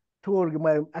the tour.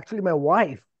 Actually, my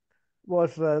wife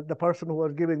was the person who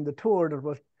was giving the tour. That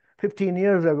was 15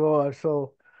 years ago or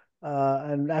so.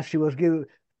 And as she was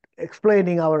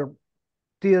explaining our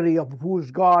theory of who's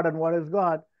God and what is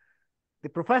God, the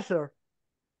professor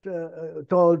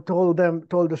told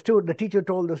the teacher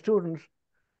told the students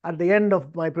at the end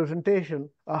of my presentation,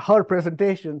 her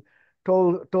presentation,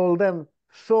 told them,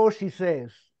 so she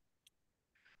says,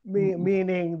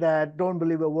 meaning that don't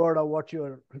believe a word of what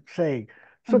you're saying.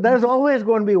 So there's always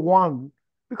going to be one,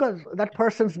 because that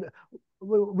person's,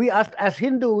 as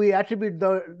Hindu, we attribute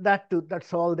that to,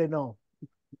 that's all they know.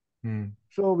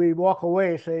 So we walk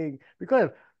away saying, because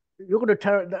you're going to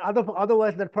tell,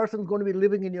 otherwise that person's going to be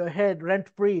living in your head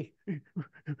rent-free,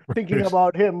 thinking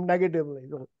about him negatively.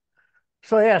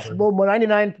 So yes,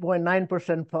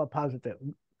 99.9% positive.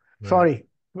 Sorry,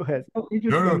 go ahead. So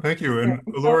No, thank you. And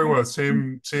Lori,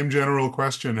 same general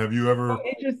question. Have you ever? So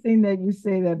interesting that you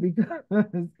say that, because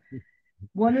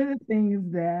one of the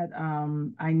things that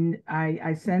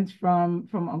I sense from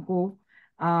Uncle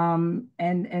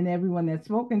and everyone that's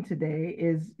spoken today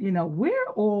is, we're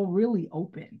all really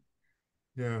open.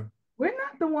 Yeah. We're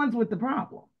not the ones with the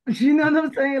problem. You know what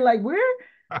I'm saying? Like we're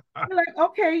like,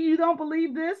 okay, you don't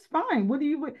believe this? Fine. What do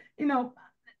you,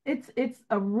 it's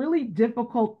a really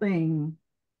difficult thing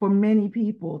for many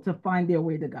people to find their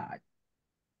way to God,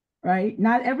 right?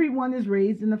 Not everyone is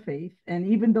raised in the faith, and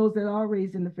even those that are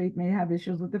raised in the faith may have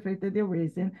issues with the faith that they're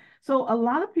raised in. So a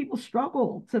lot of people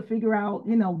struggle to figure out,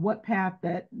 what path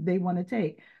that they want to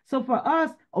take. So for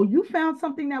us, oh, you found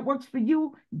something that works for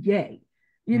you? Yay.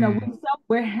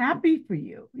 We're happy for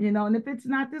you, and if it's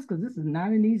not this, because this is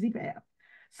not an easy path.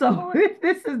 So if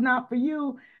this is not for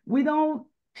you, we don't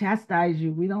chastise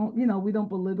you. We don't, we don't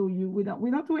belittle you. We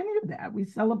don't do any of that. We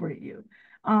celebrate you.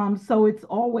 So it's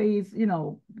always,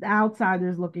 the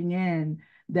outsiders looking in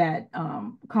that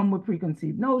come with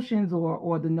preconceived notions,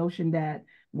 or the notion that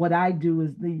what I do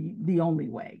is the only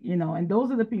way, and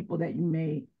those are the people that you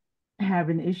may have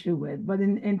an issue with. But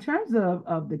in terms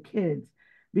of the kids,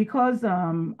 because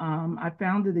I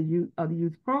founded the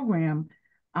youth program,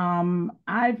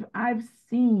 I've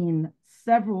seen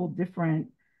several different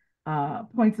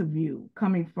points of view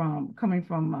coming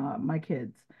from my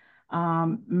kids.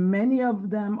 Many of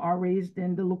them are raised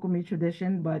in the Lukumi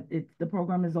tradition, but the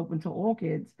program is open to all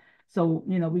kids. So,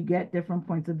 we get different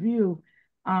points of view.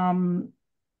 Um,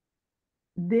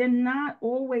 they're not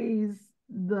always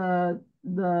the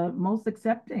most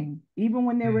accepting, even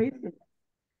when they're Mm.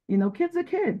 raised. Kids are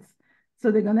kids.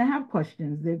 So they're going to have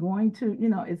questions. They're going to,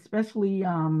 especially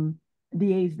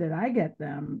the age that I get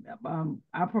them.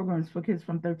 Our program is for kids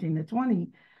from 13 to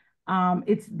 20.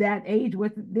 It's that age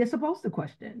where they're supposed to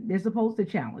question, they're supposed to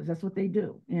challenge. That's what they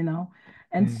do.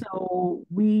 And Mm. so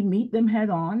we meet them head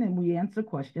on and we answer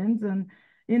questions,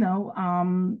 you know,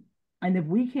 um, and if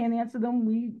we can't answer them,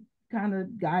 we kind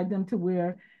of guide them to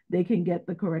where they can get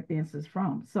the correct answers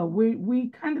from. So we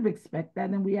kind of expect that,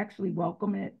 and we actually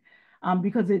welcome it,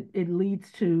 because it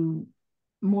leads to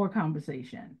more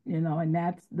conversation, and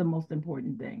that's the most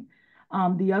important thing.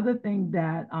 The other thing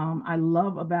that I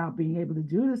love about being able to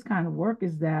do this kind of work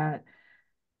is that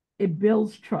it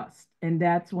builds trust, and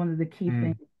that's one of the key Mm.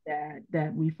 things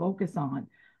that we focus on.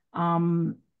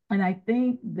 Um, and I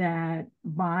think that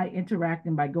by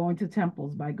interacting, by going to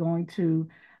temples, by going to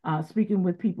speaking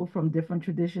with people from different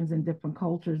traditions and different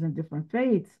cultures and different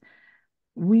faiths,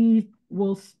 we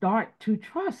will start to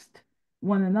trust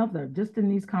one another just in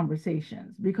these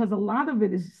conversations, because a lot of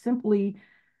it is simply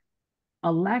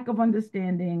a lack of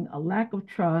understanding, a lack of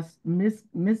trust,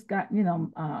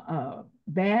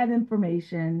 bad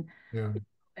information. Yeah.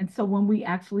 And so when we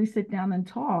actually sit down and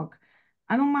talk,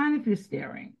 I don't mind if you're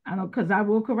staring. I don't, because I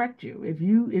will correct you. If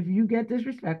you get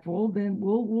disrespectful, then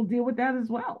we'll deal with that as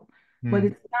well. But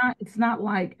Mm. it's not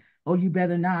like, oh, you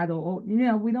better not, or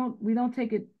we don't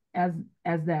take it as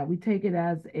that. We take it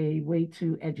as a way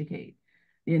to educate,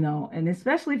 and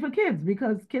especially for kids,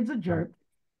 because kids are jerks.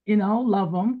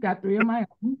 Love them. Got three of my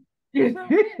own.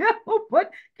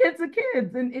 But kids are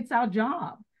kids, and it's our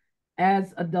job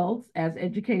as adults, as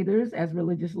educators, as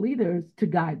religious leaders to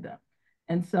guide them.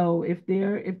 And so if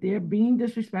they're being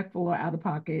disrespectful or out of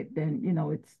pocket, then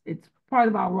it's part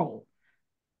of our role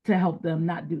to help them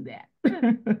not do that.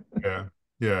 Yeah.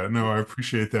 Yeah. No, I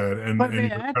appreciate that. If And I may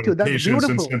your add kind to of that, patience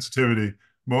and sensitivity.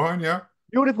 Mohan, yeah.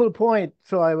 beautiful point.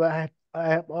 So I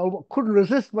couldn't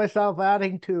resist myself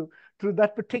adding to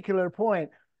that particular point,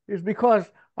 is because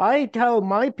I tell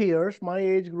my peers, my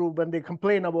age group, when they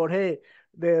complain about, hey,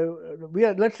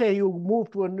 let's say you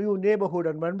move to a new neighborhood,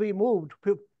 and when we moved,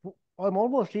 I'm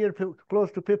almost here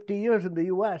close to 50 years in the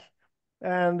U.S.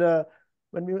 And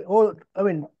when we all, I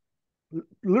mean,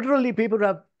 literally people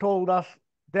have told us,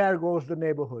 there goes the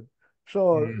neighborhood. So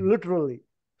Mm. literally.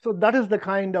 So that is the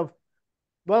kind of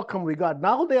welcome we got.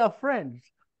 Now they are friends.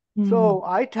 Mm, So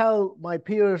I tell my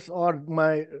peers or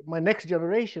my next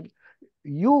generation,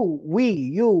 you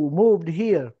moved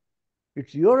here.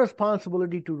 It's your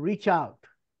responsibility to reach out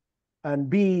and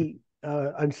be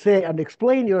and say and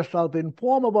explain yourself,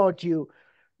 inform about you,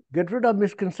 get rid of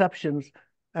misconceptions.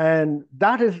 And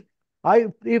that is,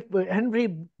 if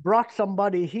Henry brought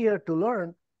somebody here to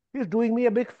learn, he's doing me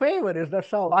a big favor. Is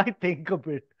That's how I think of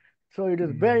it. So it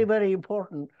is very, Mm. very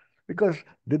important, because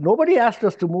nobody asked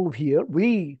us to move here.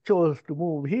 We chose to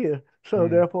move here. So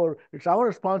Mm. therefore, it's our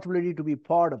responsibility to be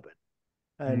part of it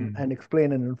Mm. and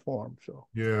explain and inform. So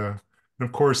Yeah. And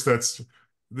of course,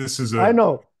 this is I a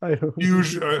know. I know.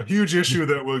 huge issue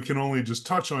that we can only just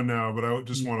touch on now, but I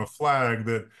just want to flag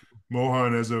that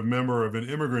Mohan, as a member of an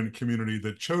immigrant community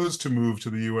that chose to move to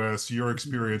the US, your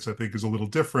experience, I think, is a little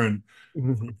different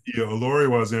from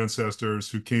Oloriwa's ancestors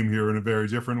who came here in a very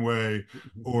different way,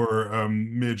 or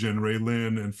Midge and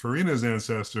RaeLynn and Farina's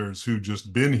ancestors who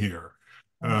just been here.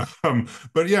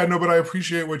 But yeah, no, but I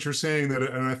appreciate what you're saying, that,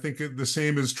 and I think the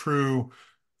same is true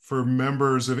for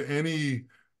members of any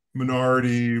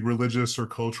minority, religious or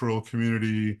cultural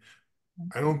community.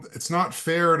 It's not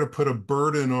fair to put a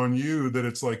burden on you that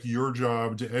it's like your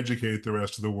job to educate the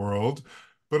rest of the world.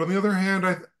 But on the other hand,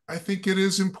 I think it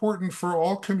is important for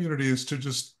all communities to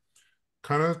just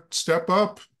kind of step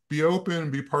up, be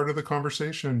open, be part of the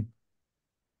conversation.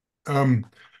 Um,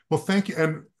 well, thank you.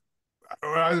 And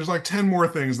there's like 10 more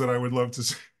things that I would love to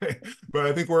say, but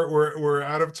I think we're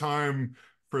out of time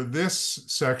for this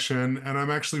section, and I'm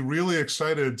actually really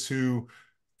excited to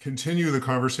continue the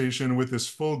conversation with this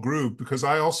full group, because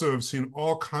I also have seen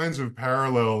all kinds of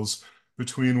parallels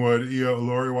between what Iya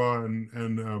Oloriwa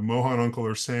and Mohan Uncle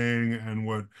are saying and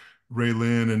what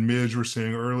RaeLynn and Midge were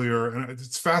saying earlier. And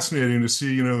it's fascinating to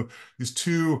see, these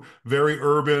two very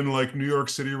urban, like New York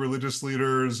City religious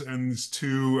leaders, and these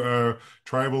two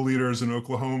tribal leaders in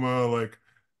Oklahoma, like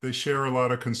they share a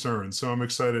lot of concerns. So I'm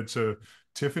excited to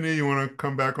Tiffany, you want to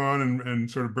come back on and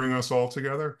sort of bring us all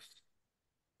together?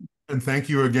 And thank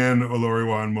you again,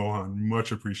 Oloriwa and Mohan.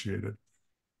 Much appreciated.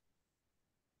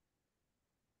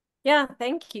 Yeah,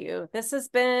 thank you. This has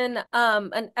been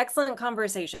an excellent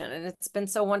conversation, and it's been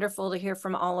so wonderful to hear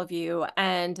from all of you.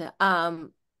 And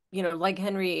like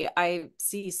Henry, I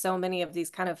see so many of these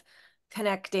kind of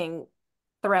connecting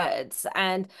threads,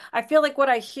 and I feel like what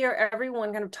I hear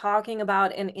everyone kind of talking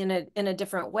about in a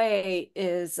different way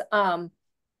is the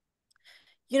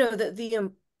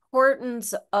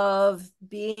importance of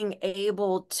being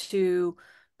able to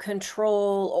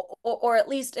control, or at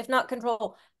least if not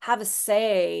control, have a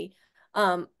say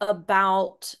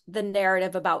about the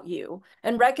narrative about you,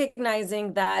 and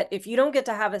recognizing that if you don't get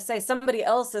to have a say, somebody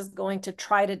else is going to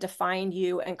try to define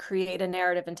you and create a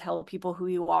narrative and tell people who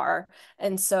you are.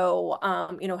 And so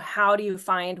how do you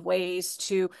find ways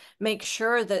to make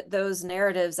sure that those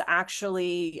narratives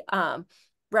actually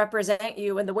represent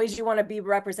you in the ways you want to be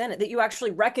represented, that you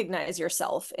actually recognize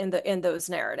yourself in those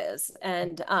narratives,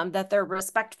 and that they're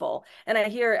respectful. And I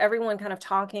hear everyone kind of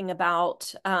talking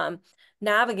about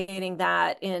navigating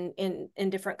that in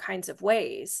different kinds of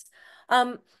ways.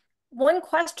 One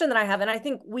question that I have, and I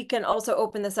think we can also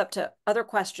open this up to other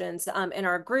questions in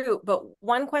our group, but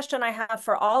one question I have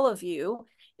for all of you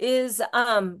is,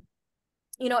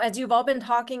 as you've all been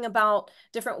talking about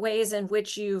different ways in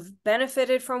which you've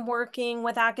benefited from working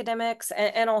with academics,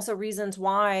 and also reasons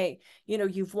why,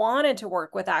 you've wanted to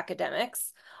work with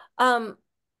academics,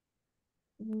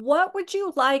 what would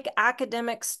you like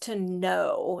academics to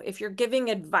know if you're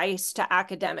giving advice to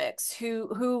academics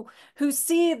who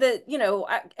see that,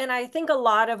 and I think a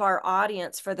lot of our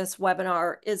audience for this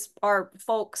webinar are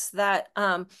folks that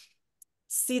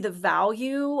see the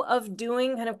value of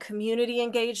doing kind of community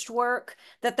engaged work,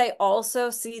 that they also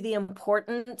see the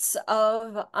importance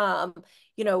of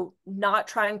not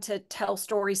trying to tell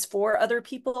stories for other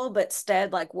people, but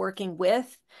instead like working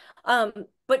with.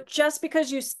 But just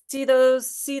because you see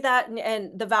that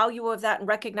and the value of that and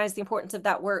recognize the importance of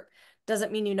that work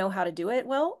doesn't mean you know how to do it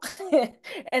well.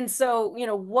 And so,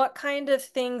 what kind of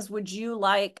things would you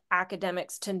like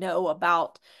academics to know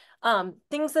about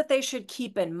things that they should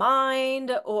keep in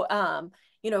mind, or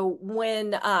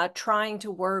when trying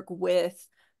to work with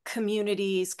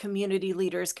communities, community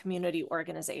leaders, community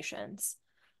organizations?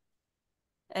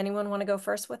 Anyone want to go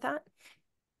first with that?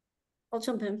 I'll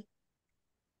jump in.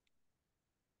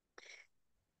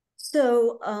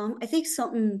 So I think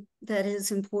something that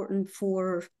is important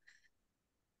for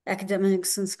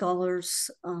academics and scholars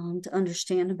to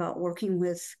understand about working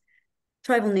with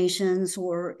tribal nations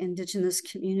or indigenous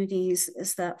communities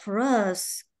is that for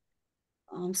us,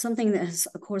 something that has,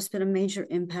 of course, been a major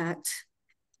impact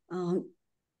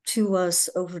to us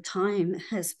over time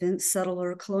has been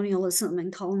settler colonialism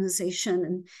and colonization,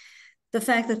 and the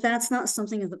fact that that's not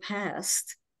something of the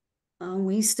past.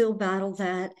 We still battle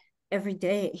that every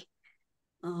day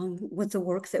with the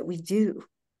work that we do.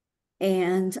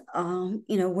 And,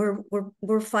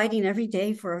 we're fighting every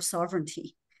day for our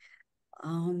sovereignty.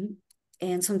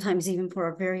 And sometimes even for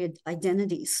our very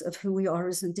identities of who we are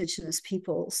as indigenous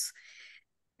peoples.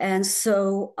 And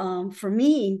so for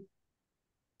me,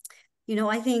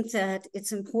 I think that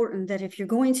it's important that if you're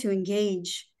going to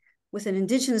engage with an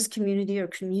indigenous community or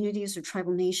communities or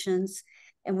tribal nations,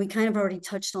 and we kind of already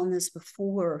touched on this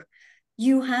before,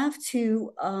 you have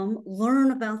to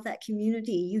learn about that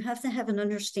community. You have to have an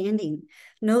understanding,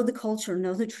 know the culture,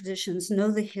 know the traditions,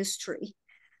 know the history,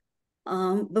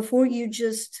 before you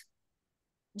just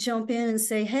jump in and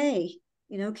say, hey,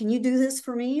 can you do this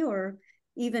for me? Or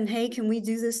even, hey, can we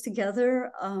do this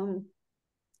together?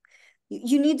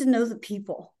 You need to know the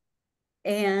people.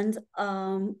 And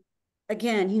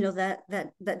again,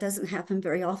 that doesn't happen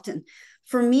very often.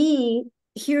 For me,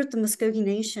 here at the Muscogee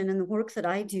Nation and the work that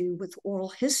I do with oral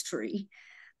history,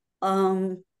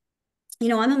 I'm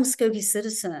a Muscogee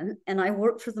citizen and I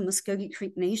work for the Muscogee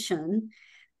Creek Nation,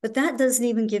 but that doesn't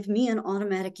even give me an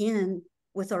automatic in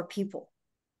with our people.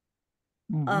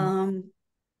 Mm-hmm.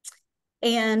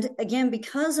 And again,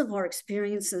 because of our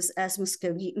experiences as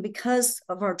Muscogee, and because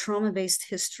of our trauma-based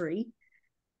history,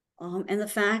 and the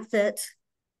fact that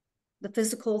the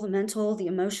physical, the mental, the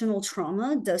emotional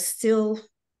trauma does still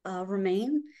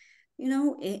remain,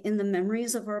 in the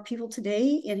memories of our people today,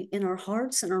 in our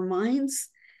hearts and our minds.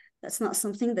 That's not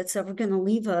something that's ever going to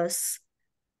leave us.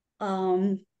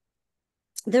 There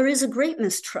is a great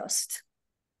mistrust.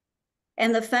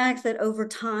 And the fact that over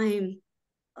time,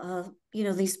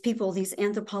 these people, these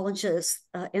anthropologists,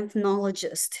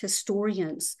 ethnologists,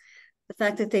 historians, the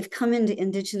fact that they've come into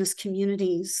indigenous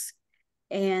communities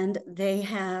and they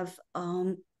have,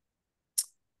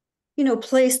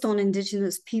 placed on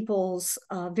Indigenous peoples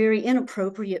very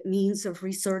inappropriate means of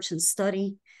research and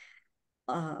study.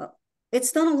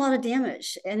 It's done a lot of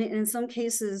damage, and in some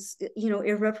cases,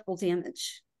 irreparable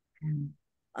damage.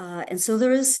 And so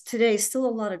there is today still a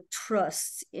lot of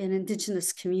trust in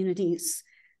Indigenous communities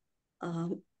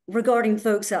regarding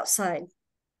folks outside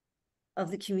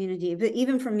of the community. But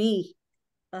even for me,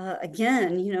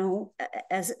 again,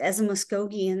 as a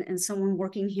Muscogee and someone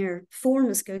working here for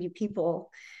Muscogee people,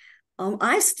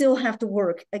 I still have to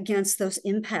work against those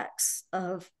impacts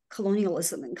of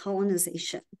colonialism and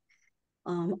colonization.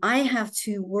 I have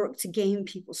to work to gain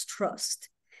people's trust.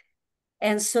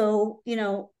 And so,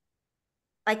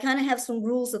 I kind of have some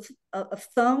rules of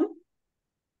thumb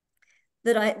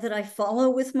that I follow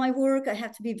with my work. I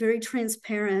have to be very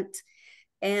transparent,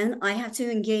 and I have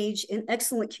to engage in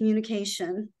excellent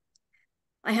communication.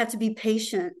 I have to be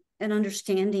patient and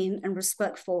understanding and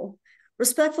respectful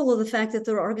of the fact that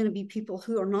there are going to be people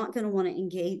who are not going to want to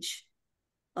engage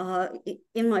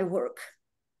in my work.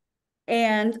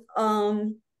 And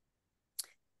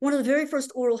one of the very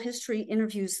first oral history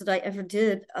interviews that I ever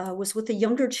did was with a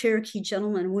younger Cherokee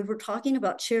gentleman. We were talking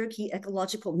about Cherokee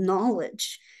ecological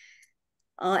knowledge.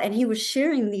 And he was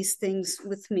sharing these things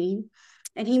with me.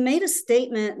 And he made a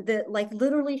statement that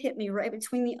literally hit me right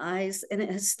between the eyes, and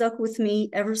it has stuck with me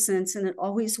ever since, and it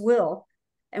always will.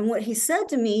 And what he said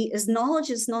to me is, knowledge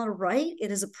is not a right,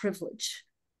 it is a privilege.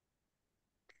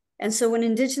 And so in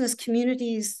Indigenous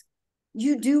communities,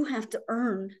 you do have to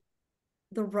earn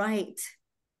the right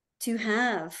to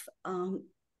have an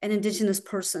Indigenous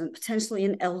person, potentially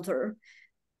an elder,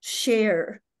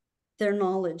 share their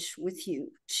knowledge with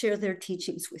you, share their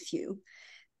teachings with you.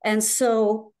 And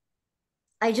so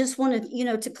I just wanted,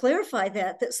 to clarify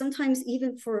that sometimes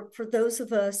even for those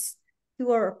of us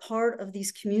who are a part of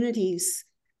these communities,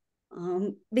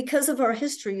 because of our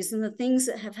histories and the things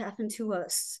that have happened to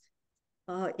us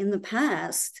in the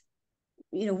past,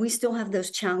 we still have those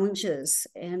challenges,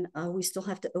 and we still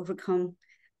have to overcome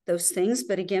those things,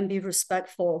 but again, be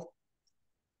respectful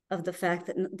of the fact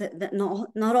that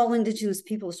not all Indigenous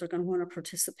peoples are going to want to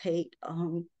participate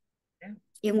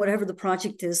in whatever the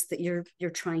project is that you're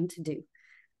trying to do.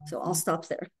 So I'll stop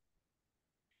there.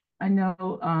 I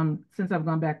know since I've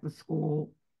gone back to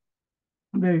school,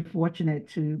 I'm very fortunate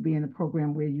to be in a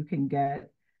program where you can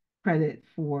get credit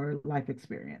for life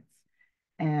experience.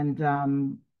 And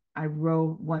I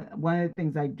wrote, one of the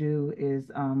things I do is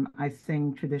I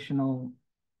sing traditional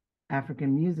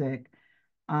African music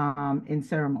in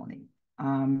ceremony.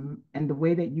 And the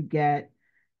way that you get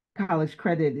college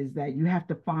credit is that you have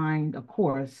to find a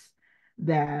course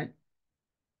that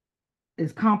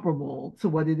is comparable to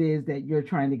what it is that you're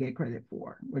trying to get credit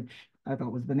for, which I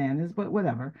thought was bananas, but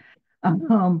whatever.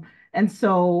 And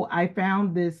so I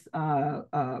found this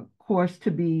course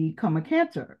to become a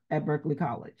cantor at Berkeley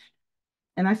College.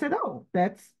 And I said, oh,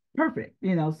 that's perfect.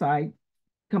 So I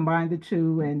combined the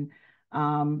two and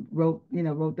wrote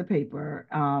the paper.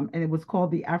 And it was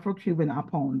called the Afro-Cuban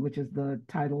Apon, which is the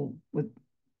title. With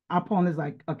Apon is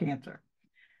like a cantor.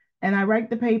 And I write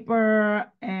the paper,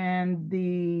 and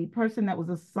the person that was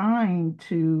assigned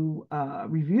to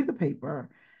review the paper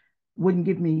wouldn't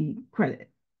give me credit.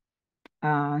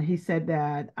 He said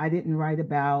that I didn't write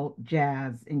about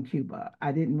jazz in Cuba.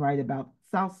 I didn't write about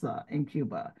salsa in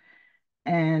Cuba.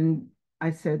 And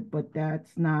I said, but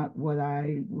that's not what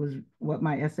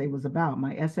my essay was about.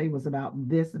 My essay was about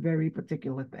this very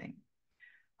particular thing.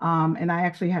 And I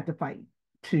actually had to fight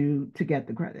to get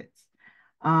the credits.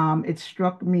 It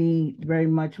struck me very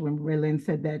much when RaeLynn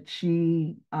said that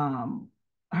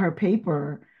her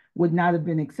paper would not have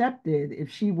been accepted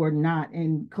if she were not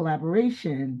in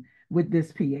collaboration with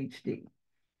this PhD.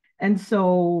 And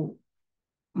so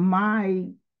my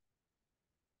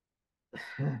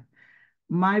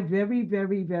very,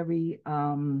 very, very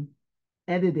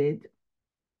edited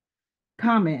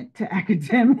comment to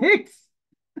academics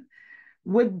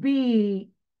would be,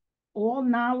 all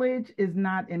knowledge is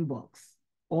not in books.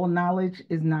 All knowledge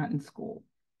is not in school.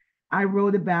 I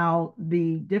wrote about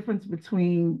the difference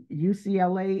between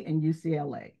UCLA and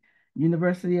UCLA,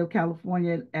 University of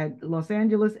California at Los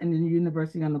Angeles and the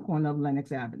University on the corner of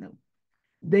Lenox Avenue.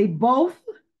 They both,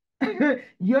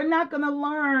 you're not going to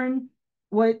learn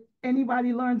what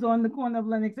anybody learns on the corner of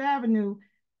Lenox Avenue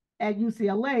at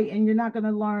UCLA, and you're not going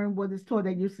to learn what is taught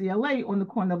at UCLA on the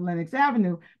corner of Lenox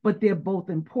Avenue, but they're both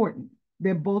important.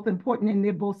 They're both important, and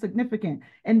they're both significant,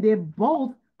 and they're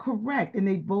both correct, and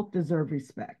they both deserve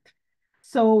respect.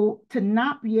 So to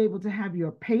not be able to have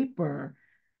your paper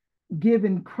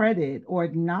given credit or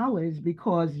acknowledged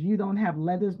because you don't have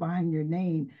letters behind your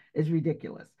name is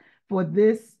ridiculous. For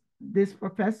this this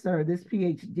professor, this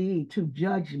PhD, to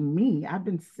judge me. I've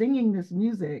been singing this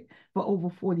music for over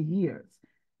 40 years.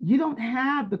 You don't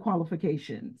have the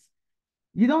qualifications.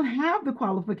 You don't have the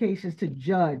qualifications to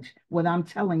judge what I'm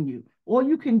telling you. All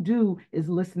you can do is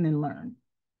listen and learn.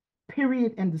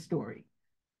 Period. End of story.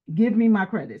 Give me my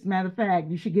credits. Matter of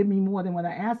fact, you should give me more than what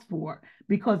I asked for,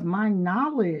 because my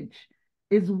knowledge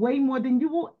is way more than you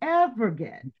will ever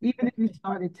get, even if you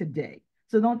started today.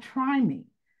 So don't try me,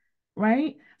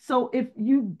 right? So if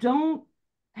you don't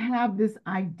have this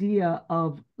idea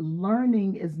of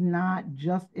learning is not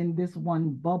just in this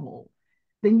one bubble,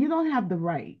 then you don't have the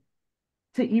right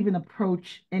to even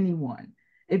approach anyone.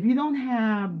 If you don't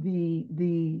have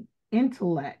the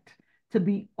intellect to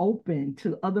be open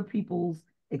to other people's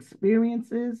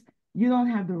experiences, you don't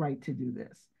have the right to do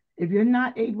this. If you're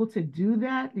not able to do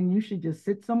that, then you should just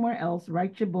sit somewhere else,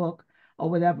 write your book or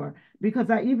whatever. Because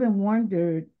I even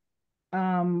wondered,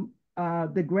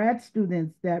 the grad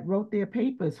students that wrote their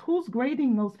papers, who's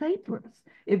grading those papers?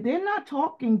 If they're not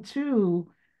talking to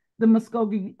the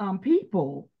Muscogee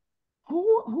people,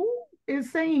 who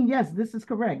is saying, yes, this is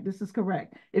correct, this is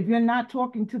correct? If you're not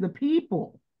talking to the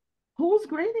people, who's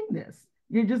grading this?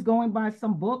 You're just going by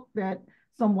some book that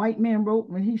some white man wrote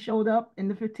when he showed up in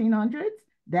the 1500s?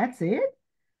 That's it?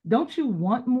 Don't you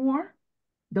want more?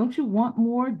 Don't you want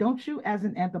more? Don't you, as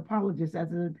an anthropologist,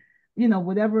 as a,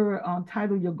 whatever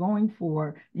title you're going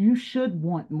for, you should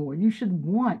want more. You should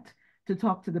want to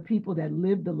talk to the people that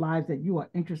live the lives that you are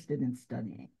interested in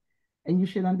studying. And you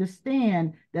should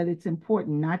understand that it's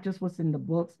important, not just what's in the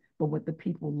books, but what the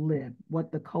people live,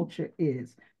 what the culture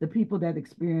is. The people that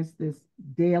experience this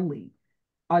daily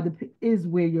is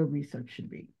where your research should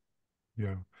be.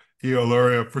 Yeah.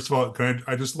 Lauria, first of all,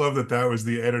 I just love that was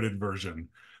the edited version.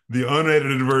 The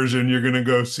unedited version, you're going to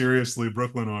go seriously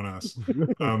Brooklyn on us.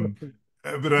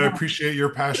 But I appreciate your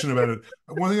passion about it.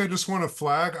 One thing I just want to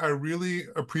flag, I really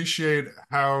appreciate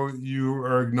how you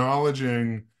are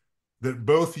acknowledging that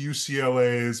both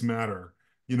UCLAs matter.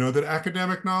 That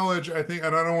academic knowledge, I think,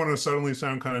 and I don't want to suddenly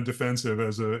sound kind of defensive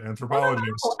as an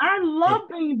anthropologist. No, I love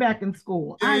being back in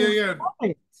school. Yeah. Love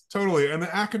it. Totally. And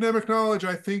the academic knowledge,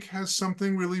 I think, has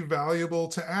something really valuable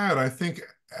to add. I think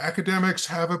academics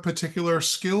have a particular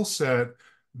skill set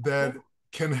that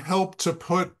can help to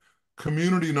put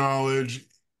community knowledge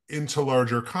into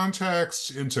larger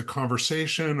contexts, into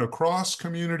conversation across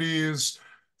communities,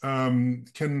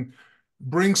 can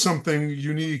bring something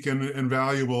unique and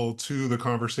valuable to the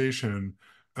conversation.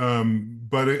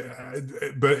 But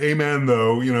amen,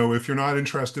 though, if you're not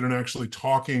interested in actually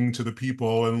talking to the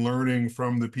people and learning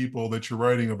from the people that you're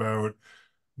writing about,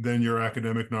 then your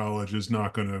academic knowledge is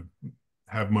not going to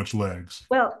have much legs.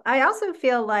 Well, I also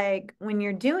feel like when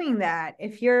you're doing that,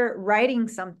 if you're writing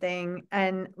something,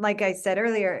 and like I said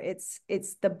earlier, it's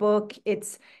the book,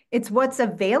 it's what's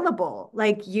available.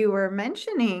 Like you were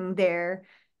mentioning there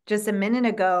just a minute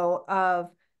ago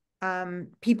of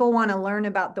people want to learn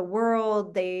about the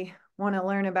world. They want to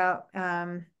learn about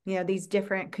these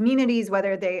different communities,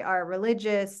 whether they are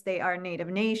religious, they are Native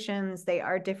nations, they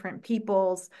are different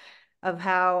peoples, of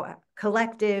how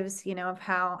collectives, of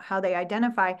how they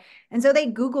identify. And so they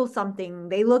Google something,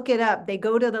 they look it up, they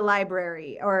go to the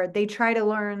library, or they try to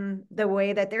learn the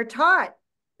way that they're taught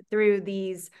through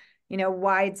these,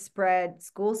 widespread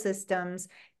school systems.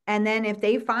 And then if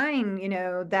they find,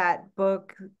 that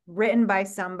book written by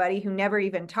somebody who never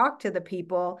even talked to the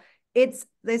people, it's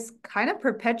this kind of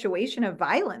perpetuation of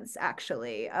violence,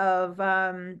 actually, of,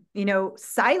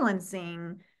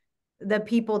 silencing the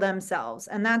people themselves.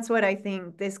 And that's what I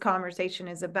think this conversation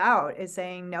is about, is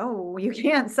saying, no, you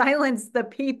can't silence the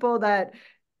people that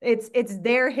it's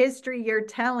their history you're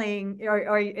telling,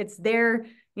 or it's their,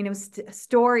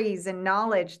 stories and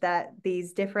knowledge that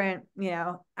these different,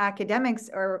 academics,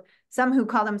 or some who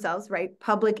call themselves, right,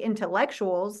 public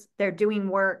intellectuals, they're doing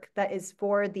work that is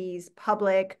for these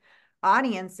public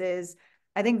audiences.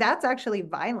 I think that's actually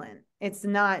violent. It's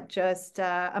not just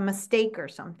a mistake or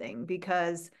something,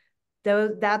 because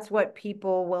that's what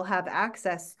people will have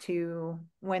access to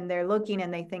when they're looking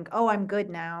and they think, oh, I'm good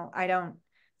now. I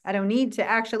don't need to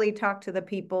actually talk to the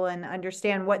people and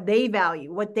understand what they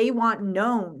value, what they want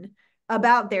known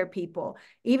about their people.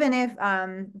 Even if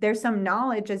there's some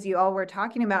knowledge, as you all were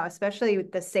talking about, especially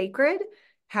with the sacred,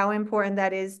 how important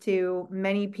that is to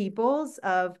many peoples,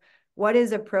 of what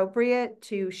is appropriate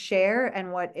to share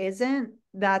and what isn't.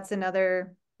 That's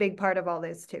another big part of all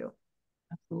this too.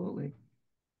 Absolutely.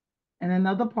 And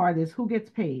another part is who gets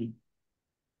paid.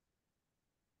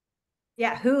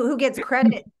 Yeah, who gets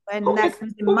credit when who that gets,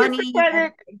 comes in who money? Gets the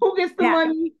credit? Who gets the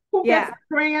money? Who gets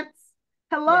the grants?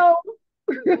 Hello?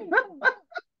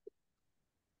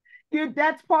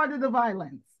 That's part of the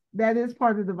violence. That is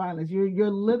part of the violence. You're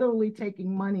literally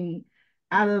taking money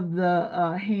out of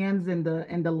the hands and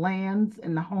the lands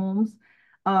and the homes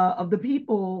of the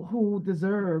people who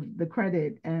deserve the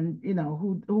credit, and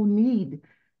who need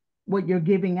what you're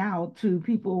giving out to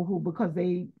people who, because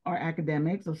they are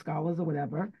academics or scholars or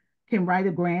whatever, can write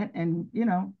a grant and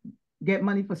get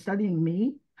money for studying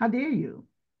me. How dare you?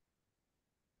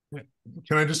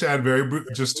 Can I just add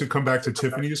just to come back to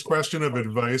Tiffany's question of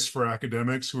advice for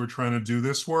academics who are trying to do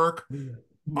this work?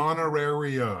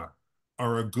 Honoraria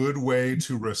are a good way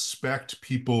to respect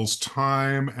people's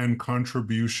time and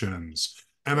contributions.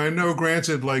 And I know,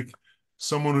 granted, like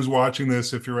someone who's watching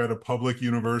this, if you're at a public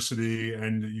university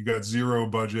and you got zero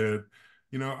budget,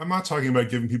 I'm not talking about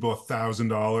giving people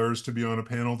 $1,000 to be on a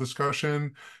panel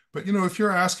discussion, but if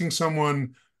you're asking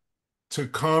someone to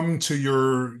come to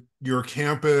your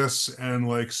campus and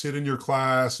like sit in your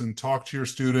class and talk to your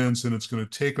students, and it's going to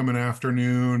take them an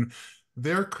afternoon,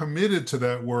 they're committed to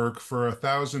that work for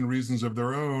 1,000 reasons of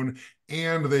their own,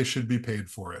 and they should be paid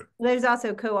for it. There's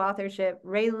also co-authorship.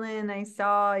 RaeLynn, I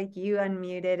saw you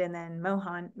unmuted, and then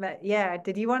Mohan. But yeah,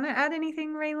 did you want to add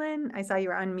anything, RaeLynn? I saw you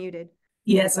were unmuted.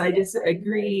 Yes, I just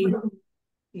agree.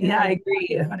 Yeah, I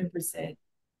agree 100%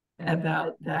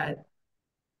 about that.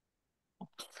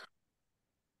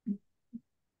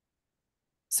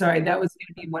 Sorry, that was going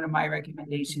to be one of my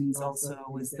recommendations also,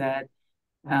 was that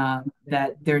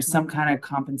that there's some kind of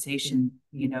compensation,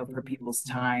 for people's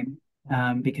time,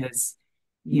 because,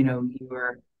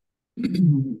 you're,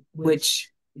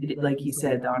 which, like you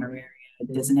said, the honoraria,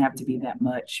 it doesn't have to be that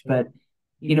much. But,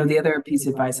 the other piece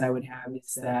of advice I would have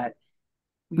is that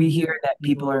we hear that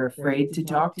people are afraid to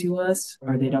talk to us,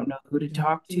 or they don't know who to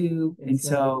talk to. And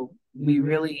so we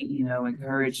really,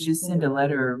 encourage, just send a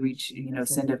letter or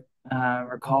send a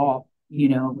or call.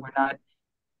 We're not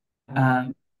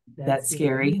that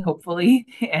scary, hopefully.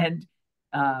 And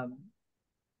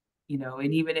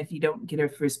and even if you don't get a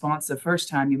response the first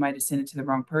time, you might have sent it to the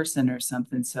wrong person or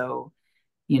something. So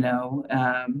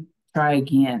try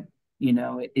again.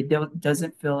 It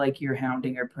doesn't feel like you're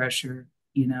hounding or pressure,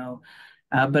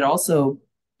 but also,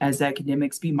 as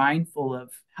academics, be mindful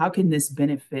of how can this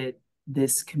benefit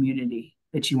this community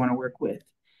that you want to work with.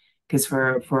 Because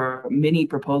for many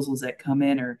proposals that come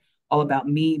in are all about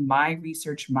me, my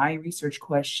research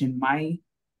question, my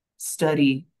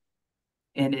study,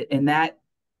 and that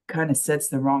kind of sets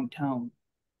the wrong tone.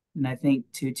 And I think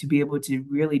to be able to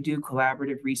really do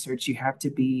collaborative research, you have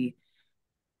to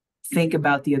think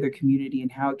about the other community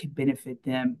and how it could benefit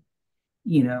them,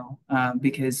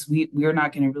 because we're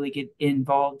not going to really get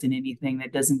involved in anything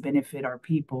that doesn't benefit our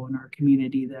people and our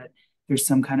community, that there's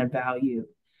some kind of value.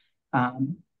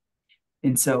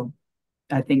 And so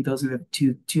I think those are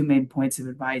the two main points of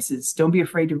advice: is don't be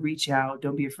afraid to reach out.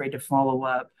 Don't be afraid to follow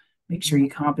up. Make sure you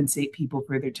compensate people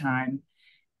for their time,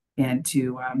 and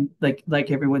to,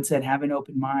 like everyone said, have an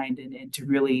open mind, and to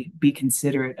really be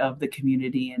considerate of the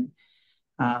community, and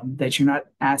that you're not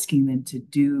asking them to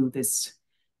do this,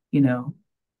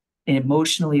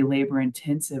 emotionally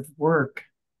labor-intensive work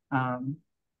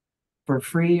for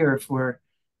free or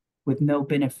with no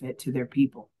benefit to their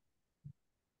people.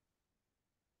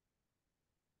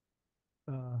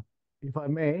 If I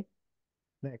may,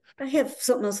 next. I have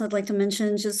something else I'd like to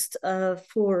mention, just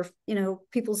for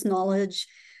people's knowledge.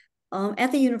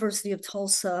 At the University of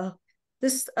Tulsa,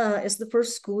 this is the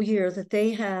first school year that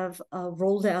they have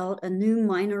rolled out a new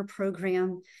minor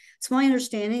program. It's my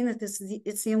understanding that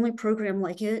it's the only program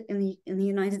like it in the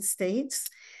United States,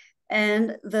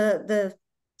 and the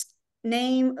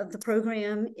name of the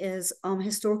program is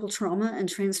Historical Trauma and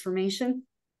Transformation.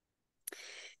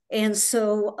 And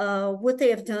so what they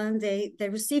have done, they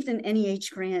received an NEH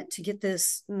grant to get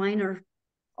this minor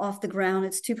off the ground.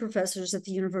 It's two professors at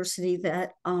the university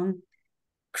that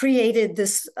created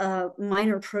this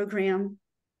minor program.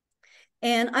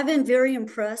 And I've been very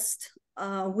impressed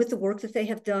with the work that they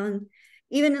have done,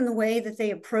 even in the way that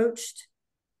they approached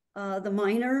the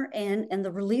minor and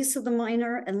the release of the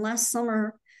minor. And last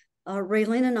summer,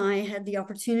 RaeLynn and I had the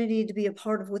opportunity to be a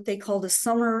part of what they call the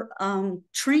Summer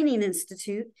Training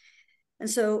Institute. And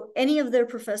so any of their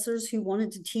professors who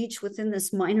wanted to teach within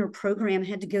this minor program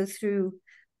had to go through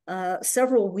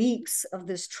several weeks of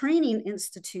this training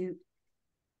institute.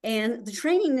 And the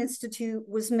training institute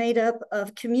was made up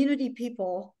of community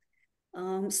people.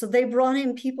 So they brought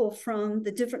in people from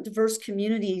the different diverse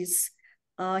communities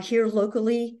here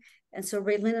locally. And so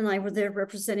RaeLynn and I were there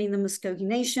representing the Muscogee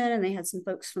Nation, and they had some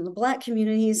folks from the Black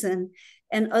communities and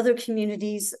other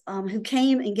communities who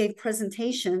came and gave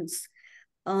presentations,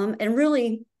 and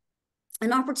really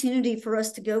an opportunity for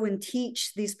us to go and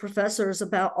teach these professors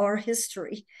about our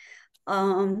history.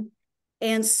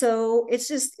 And so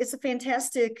it's a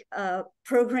fantastic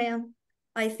program,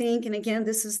 I think. And again,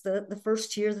 this is the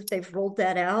first year that they've rolled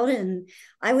that out. And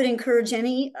I would encourage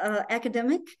any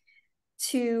academic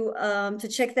to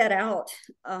check that out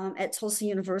at Tulsa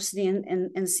University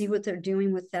and see what they're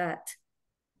doing with that.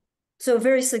 So a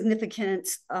very significant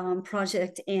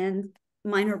project and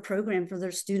minor program for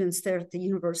their students there at the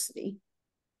university.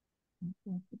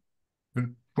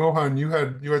 And Mohan, you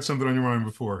had something on your mind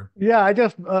before. Yeah, I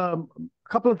just a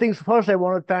couple of things. First, I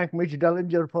want to thank Midge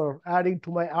Dellinger for adding to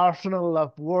my arsenal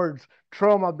of words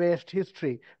trauma-based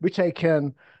history, which I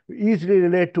can easily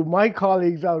relate to my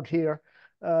colleagues out here.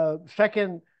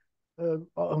 Second, Iya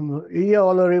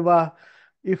Oloriva,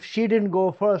 if she didn't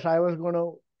go first, I was going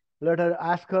to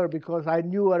ask her because I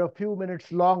knew her a few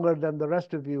minutes longer than the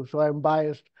rest of you, so I'm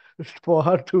biased for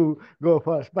her to go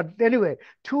first. But anyway,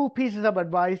 two pieces of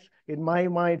advice in my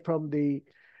mind from the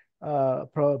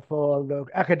for the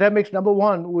academics. Number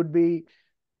one would be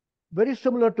very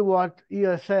similar to what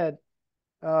Ia said,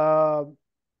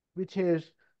 which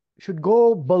is should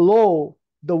go below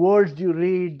the words you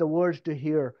read, the words to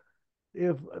hear.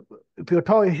 If you're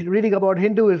reading about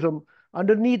Hinduism,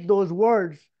 underneath those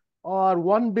words are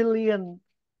 1 billion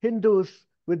Hindus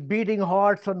with beating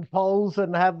hearts and pulse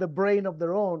and have the brain of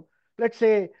their own. Let's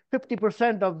say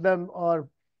 50% of them are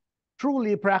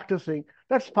truly practicing.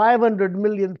 That's 500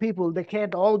 million people. They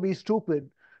can't all be stupid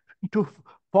to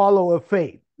follow a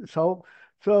faith. So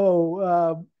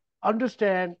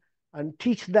understand and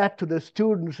teach that to the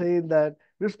students, saying that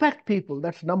respect people.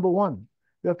 That's number one.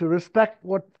 You have to respect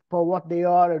for what they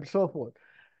are and so forth.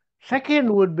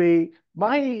 Second would be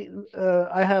I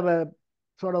have a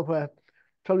sort of a,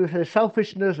 shall we say,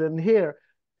 selfishness in here.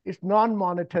 It's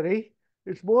non-monetary.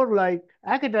 It's more like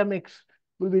academics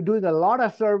will be doing a lot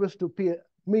of service to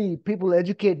people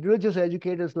religious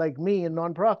educators like me in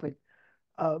nonprofit.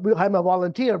 I'm a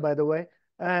volunteer, by the way.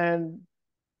 And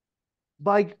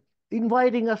by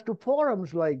inviting us to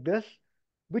forums like this,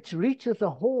 which reaches a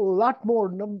whole lot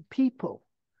more people.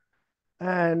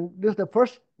 And this is the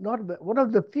first, not one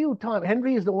of the few times,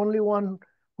 Henry is the only one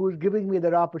who is giving me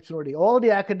that opportunity. All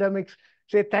the academics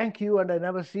say thank you, and I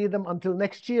never see them until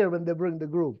next year when they bring the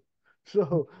group.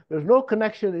 So there's no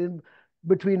connection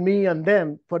between me and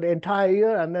them for the entire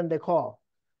year, and then they call.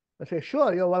 I say,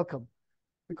 sure, you're welcome,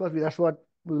 because that's what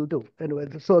we'll do. Anyway,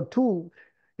 so to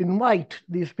invite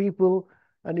these people,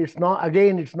 and it's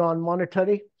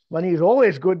non-monetary. Money is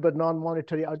always good, but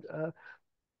non-monetary.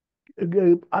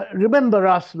 Remember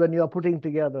us when you're putting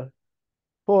together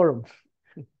forums.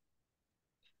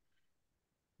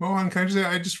 Mohan, can I just say,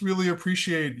 I just really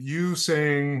appreciate you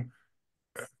saying,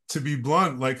 to be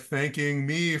blunt, like thanking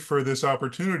me for this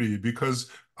opportunity, because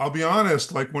I'll be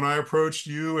honest, like when I approached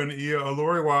you and Iya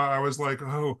Oloriwa, I was like,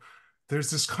 oh, there's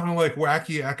this kind of like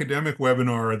wacky academic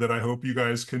webinar that I hope you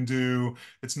guys can do.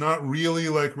 It's not really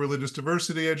like religious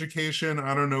diversity education.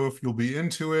 I don't know if you'll be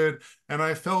into it. And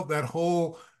I felt that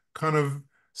whole kind of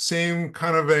same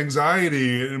kind of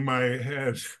anxiety in my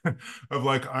head of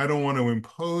like, I don't want to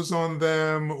impose on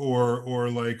them or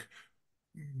like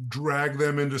drag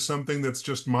them into something that's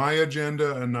just my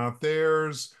agenda and not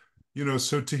theirs.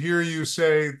 So to hear you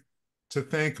say to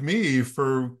thank me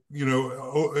for,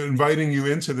 inviting you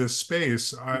into this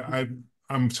space, I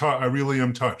really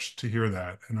am touched to hear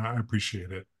that, and I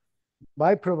appreciate it.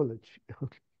 My privilege.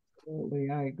 Absolutely,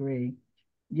 I agree.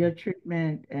 Your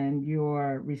treatment and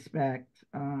your respect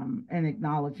and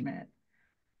acknowledgement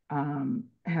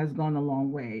has gone a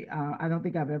long way. I don't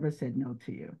think I've ever said no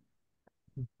to you.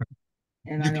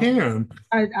 And you can.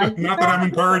 Not that I'm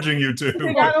encouraging you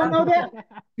to. I don't know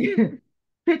that.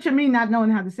 Picture me not knowing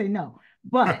how to say no,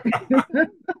 but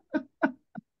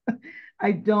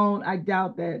I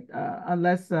doubt that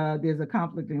unless there's a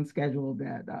conflicting schedule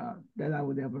that I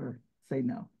would ever say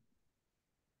no.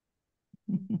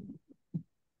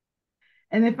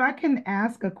 And if I can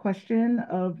ask a question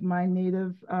of my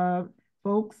Native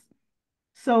folks.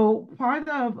 So part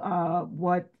of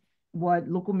what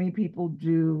Lukumi people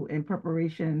do in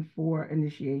preparation for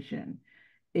initiation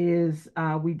is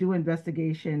we do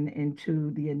investigation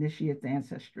into the initiate's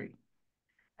ancestry.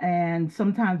 And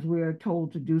sometimes we're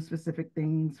told to do specific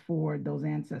things for those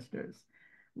ancestors.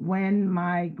 When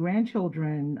my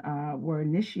grandchildren were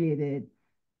initiated,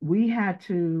 we had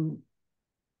to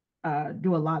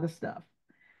do a lot of stuff.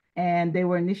 And they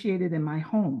were initiated in my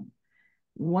home.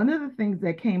 One of the things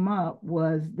that came up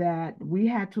was that we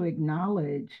had to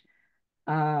acknowledge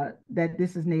that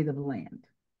this is Native land.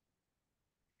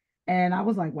 And I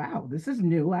was like, wow, this is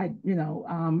new.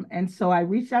 And so I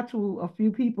reached out to a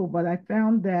few people, but I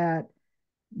found that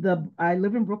I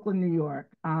live in Brooklyn, New York,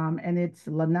 and it's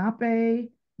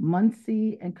Lenape,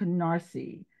 Muncie, and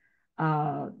Canarsie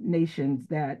nations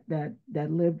that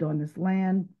lived on this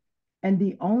land. And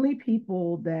the only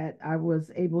people that I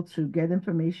was able to get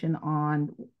information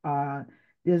on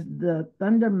is the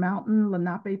Thunder Mountain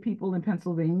Lenape people in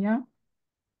Pennsylvania.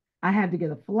 I had to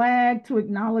get a flag to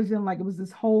acknowledge them. Like, it was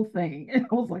this whole thing. And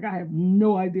I was like, I have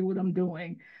no idea what I'm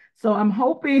doing. So I'm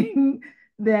hoping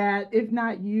that if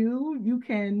not you, you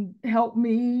can help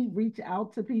me reach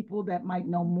out to people that might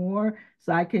know more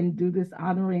so I can do this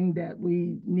honoring that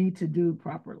we need to do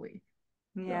properly.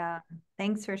 Yeah,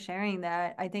 thanks for sharing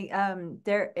that. I think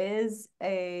there is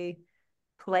a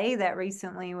play that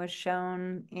recently was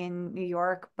shown in New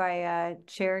York by a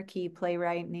Cherokee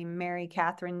playwright named Mary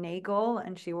Catherine Nagel,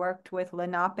 and she worked with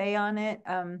Lenape on it,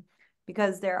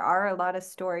 because there are a lot of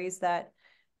stories that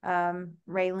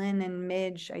RaeLynn and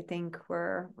Midge, I think,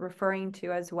 were referring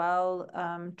to as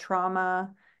well,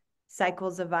 trauma,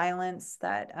 cycles of violence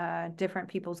that different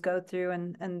peoples go through,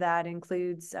 and that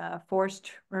includes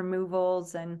forced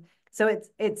removals. And so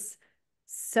it's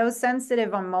so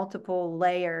sensitive on multiple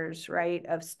layers, right?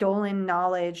 Of stolen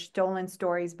knowledge, stolen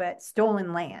stories, but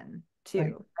stolen land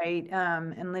too, right?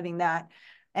 And living that.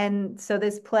 And so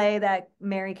this play that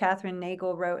Mary Catherine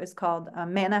Nagel wrote is called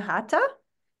Mannahatta.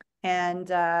 And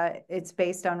it's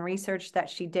based on research that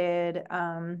she did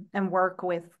and work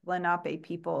with Lenape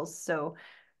peoples. So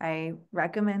I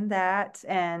recommend that.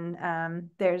 And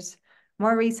there's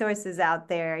more resources out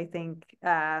there. I think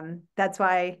that's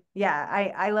why,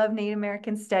 yeah, I love Native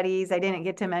American studies. I didn't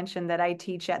get to mention that I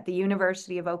teach at the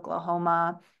University of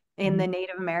Oklahoma in the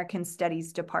Native American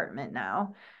Studies department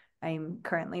now. I'm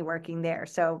currently working there.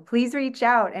 So please reach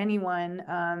out, anyone.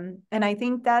 And I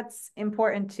think that's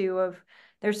important too,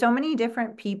 there's so many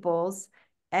different peoples,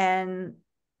 and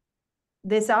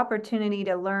this opportunity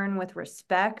to learn with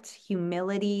respect,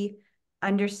 humility,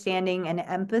 understanding, and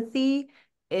empathy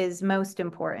is most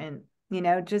important. You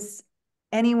know, just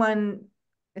anyone,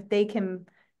 if they can,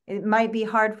 it might be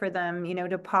hard for them, you know,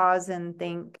 to pause and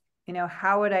think, you know,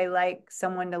 how would I like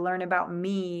someone to learn about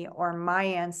me or my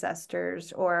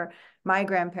ancestors or my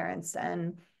grandparents?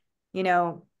 And, you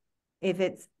know, if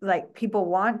it's like people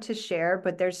want to share,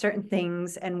 but there's certain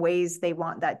things and ways they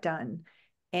want that done.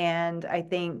 And I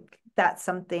think that's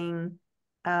something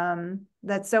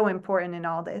that's so important in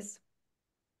all this.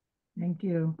 Thank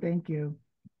you. Thank you.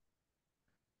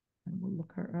 And we'll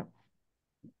look her up.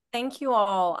 Thank you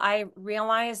all. I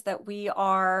realize that we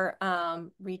are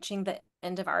reaching the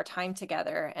end of our time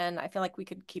together, and I feel like we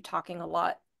could keep talking a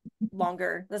lot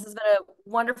longer. This has been a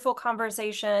wonderful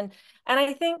conversation. And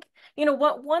I think, you know,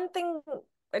 one thing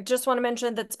I just want to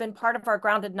mention that's been part of our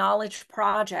Grounded Knowledge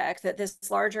project, that this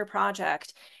larger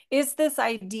project, is this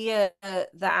idea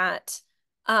that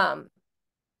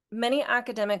many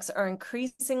academics are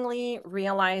increasingly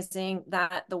realizing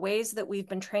that the ways that we've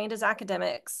been trained as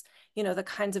academics, you know, the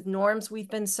kinds of norms we've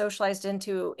been socialized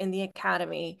into in the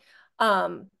academy,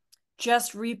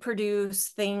 just reproduce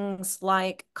things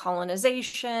like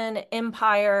colonization,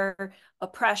 empire,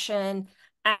 oppression,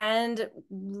 and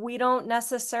we don't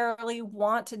necessarily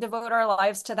want to devote our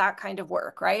lives to that kind of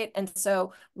work, right? And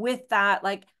so with that,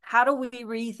 like, how do we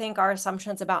rethink our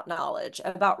assumptions about knowledge,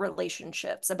 about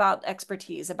relationships, about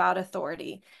expertise, about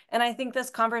authority? And I think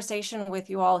this conversation with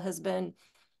you all has been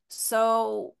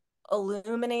so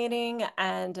illuminating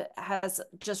and has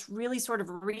just really sort of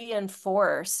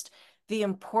reinforced the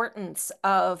importance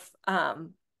of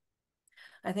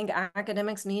I think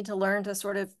academics need to learn to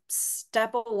sort of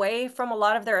step away from a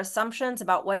lot of their assumptions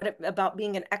about about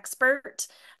being an expert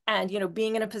and, you know,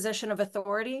 being in a position of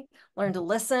authority, learn to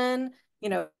listen, you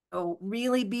know,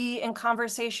 really be in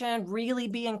conversation, really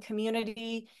be in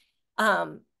community.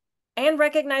 And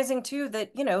recognizing too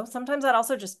that, you know, sometimes that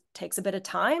also just takes a bit of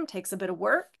time, takes a bit of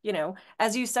work, you know,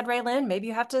 as you said, RaeLynn, maybe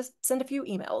you have to send a few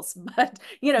emails, but,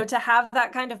 you know, to have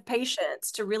that kind of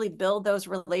patience to really build those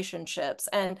relationships.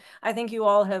 And I think you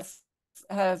all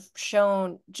have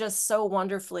shown just so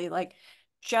wonderfully, like,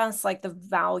 just like the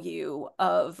value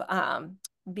of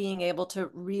being able to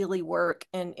really work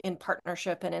in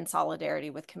partnership and in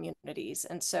solidarity with communities.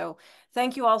 And so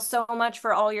thank you all so much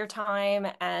for all your time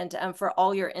and for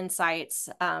all your insights.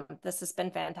 This has been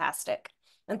fantastic.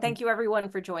 And thank you everyone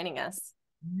for joining us.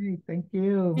 Thank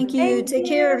you. Thank you. Take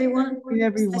care, everyone.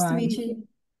 Everyone. Nice to meet you.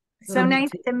 So nice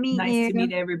to meet you. Nice to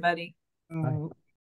meet everybody. Oh.